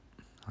love it.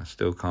 I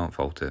still can't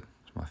fault it.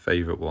 It's my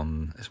favourite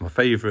one. It's my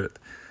favourite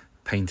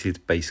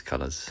painted base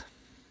colours.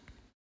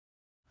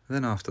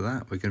 Then after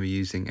that we're going to be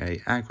using a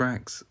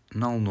Agrax,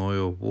 Nuln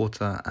Oil,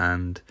 water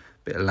and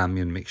a bit of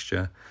Lamian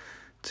mixture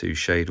to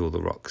shade all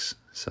the rocks.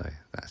 So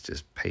that's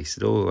just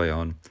pasted all the way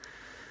on.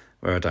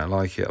 Where I don't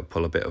like it, I'll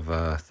pull a bit of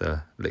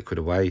the liquid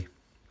away.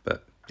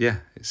 But yeah,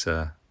 it's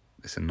a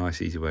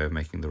nice easy way of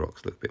making the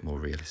rocks look a bit more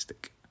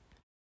realistic.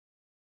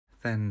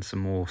 Then some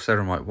more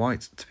Ceramite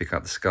White to pick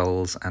out the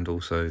skulls and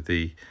also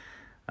the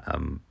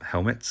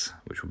helmets,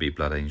 which will be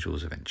Blood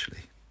Angels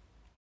eventually.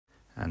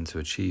 And to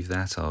achieve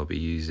that I'll be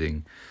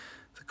using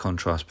the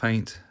contrast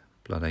paint,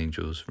 Blood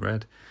Angels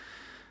Red,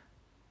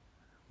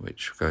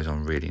 which goes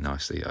on really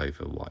nicely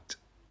over white.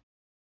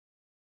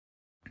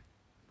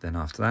 Then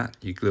after that,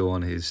 you glue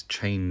on his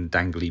chain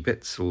dangly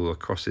bits all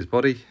across his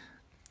body,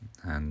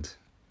 and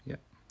yeah,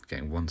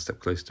 getting one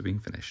step closer to being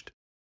finished.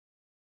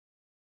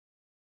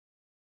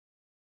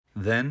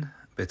 Then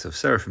a bit of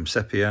Seraphim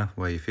Sepia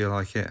where you feel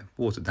like it,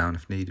 watered down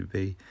if needed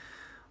be,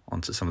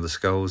 onto some of the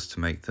skulls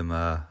to make them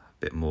a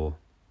bit more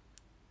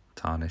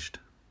tarnished,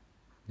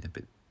 a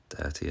bit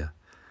dirtier.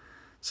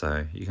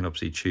 So you can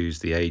obviously choose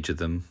the age of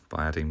them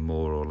by adding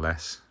more or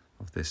less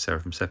of this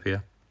Seraphim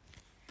Sepia.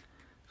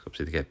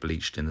 Obviously they get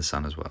bleached in the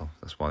sun as well,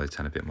 that's why they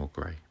turn a bit more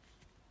grey.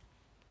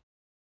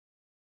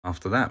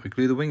 After that we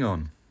glue the wing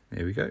on.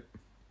 Here we go.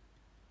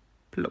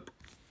 Plop.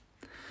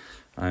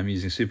 I'm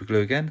using super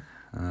glue again,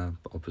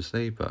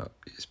 obviously, but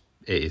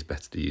it is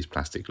better to use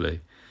plastic glue.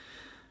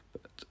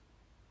 But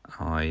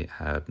I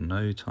had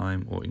no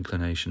time or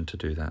inclination to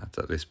do that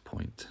at this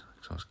point,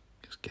 because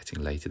it was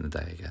getting late in the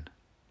day again.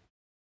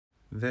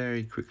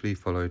 Very quickly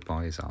followed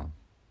by his arm.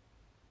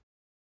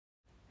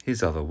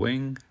 His other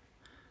wing.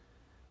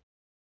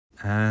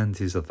 And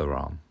his other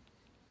arm.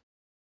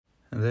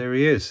 And there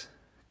he is,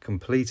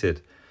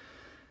 completed.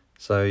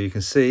 So you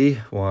can see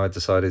why I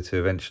decided to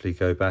eventually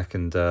go back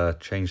and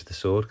change the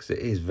sword, because it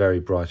is very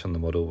bright on the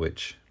model,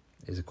 which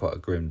is quite a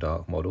grim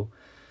dark model.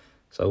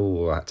 So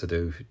all I had to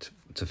do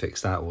to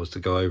fix that was to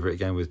go over it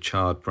again with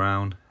charred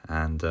brown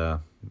and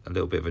a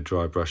little bit of a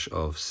dry brush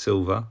of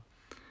silver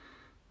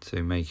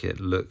to make it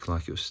look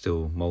like it was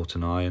still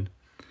molten iron.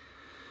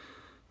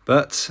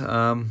 But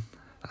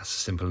that's a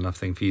simple enough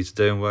thing for you to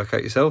do and work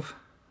out yourself,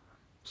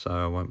 so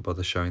I won't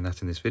bother showing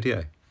that in this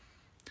video.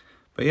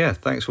 But yeah,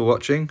 thanks for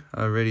watching.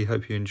 I really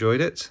hope you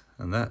enjoyed it.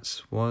 And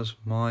that was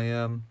my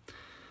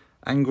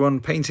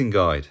Angron painting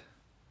guide.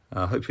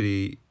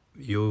 Hopefully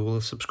you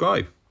will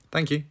subscribe.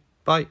 Thank you.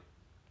 Bye.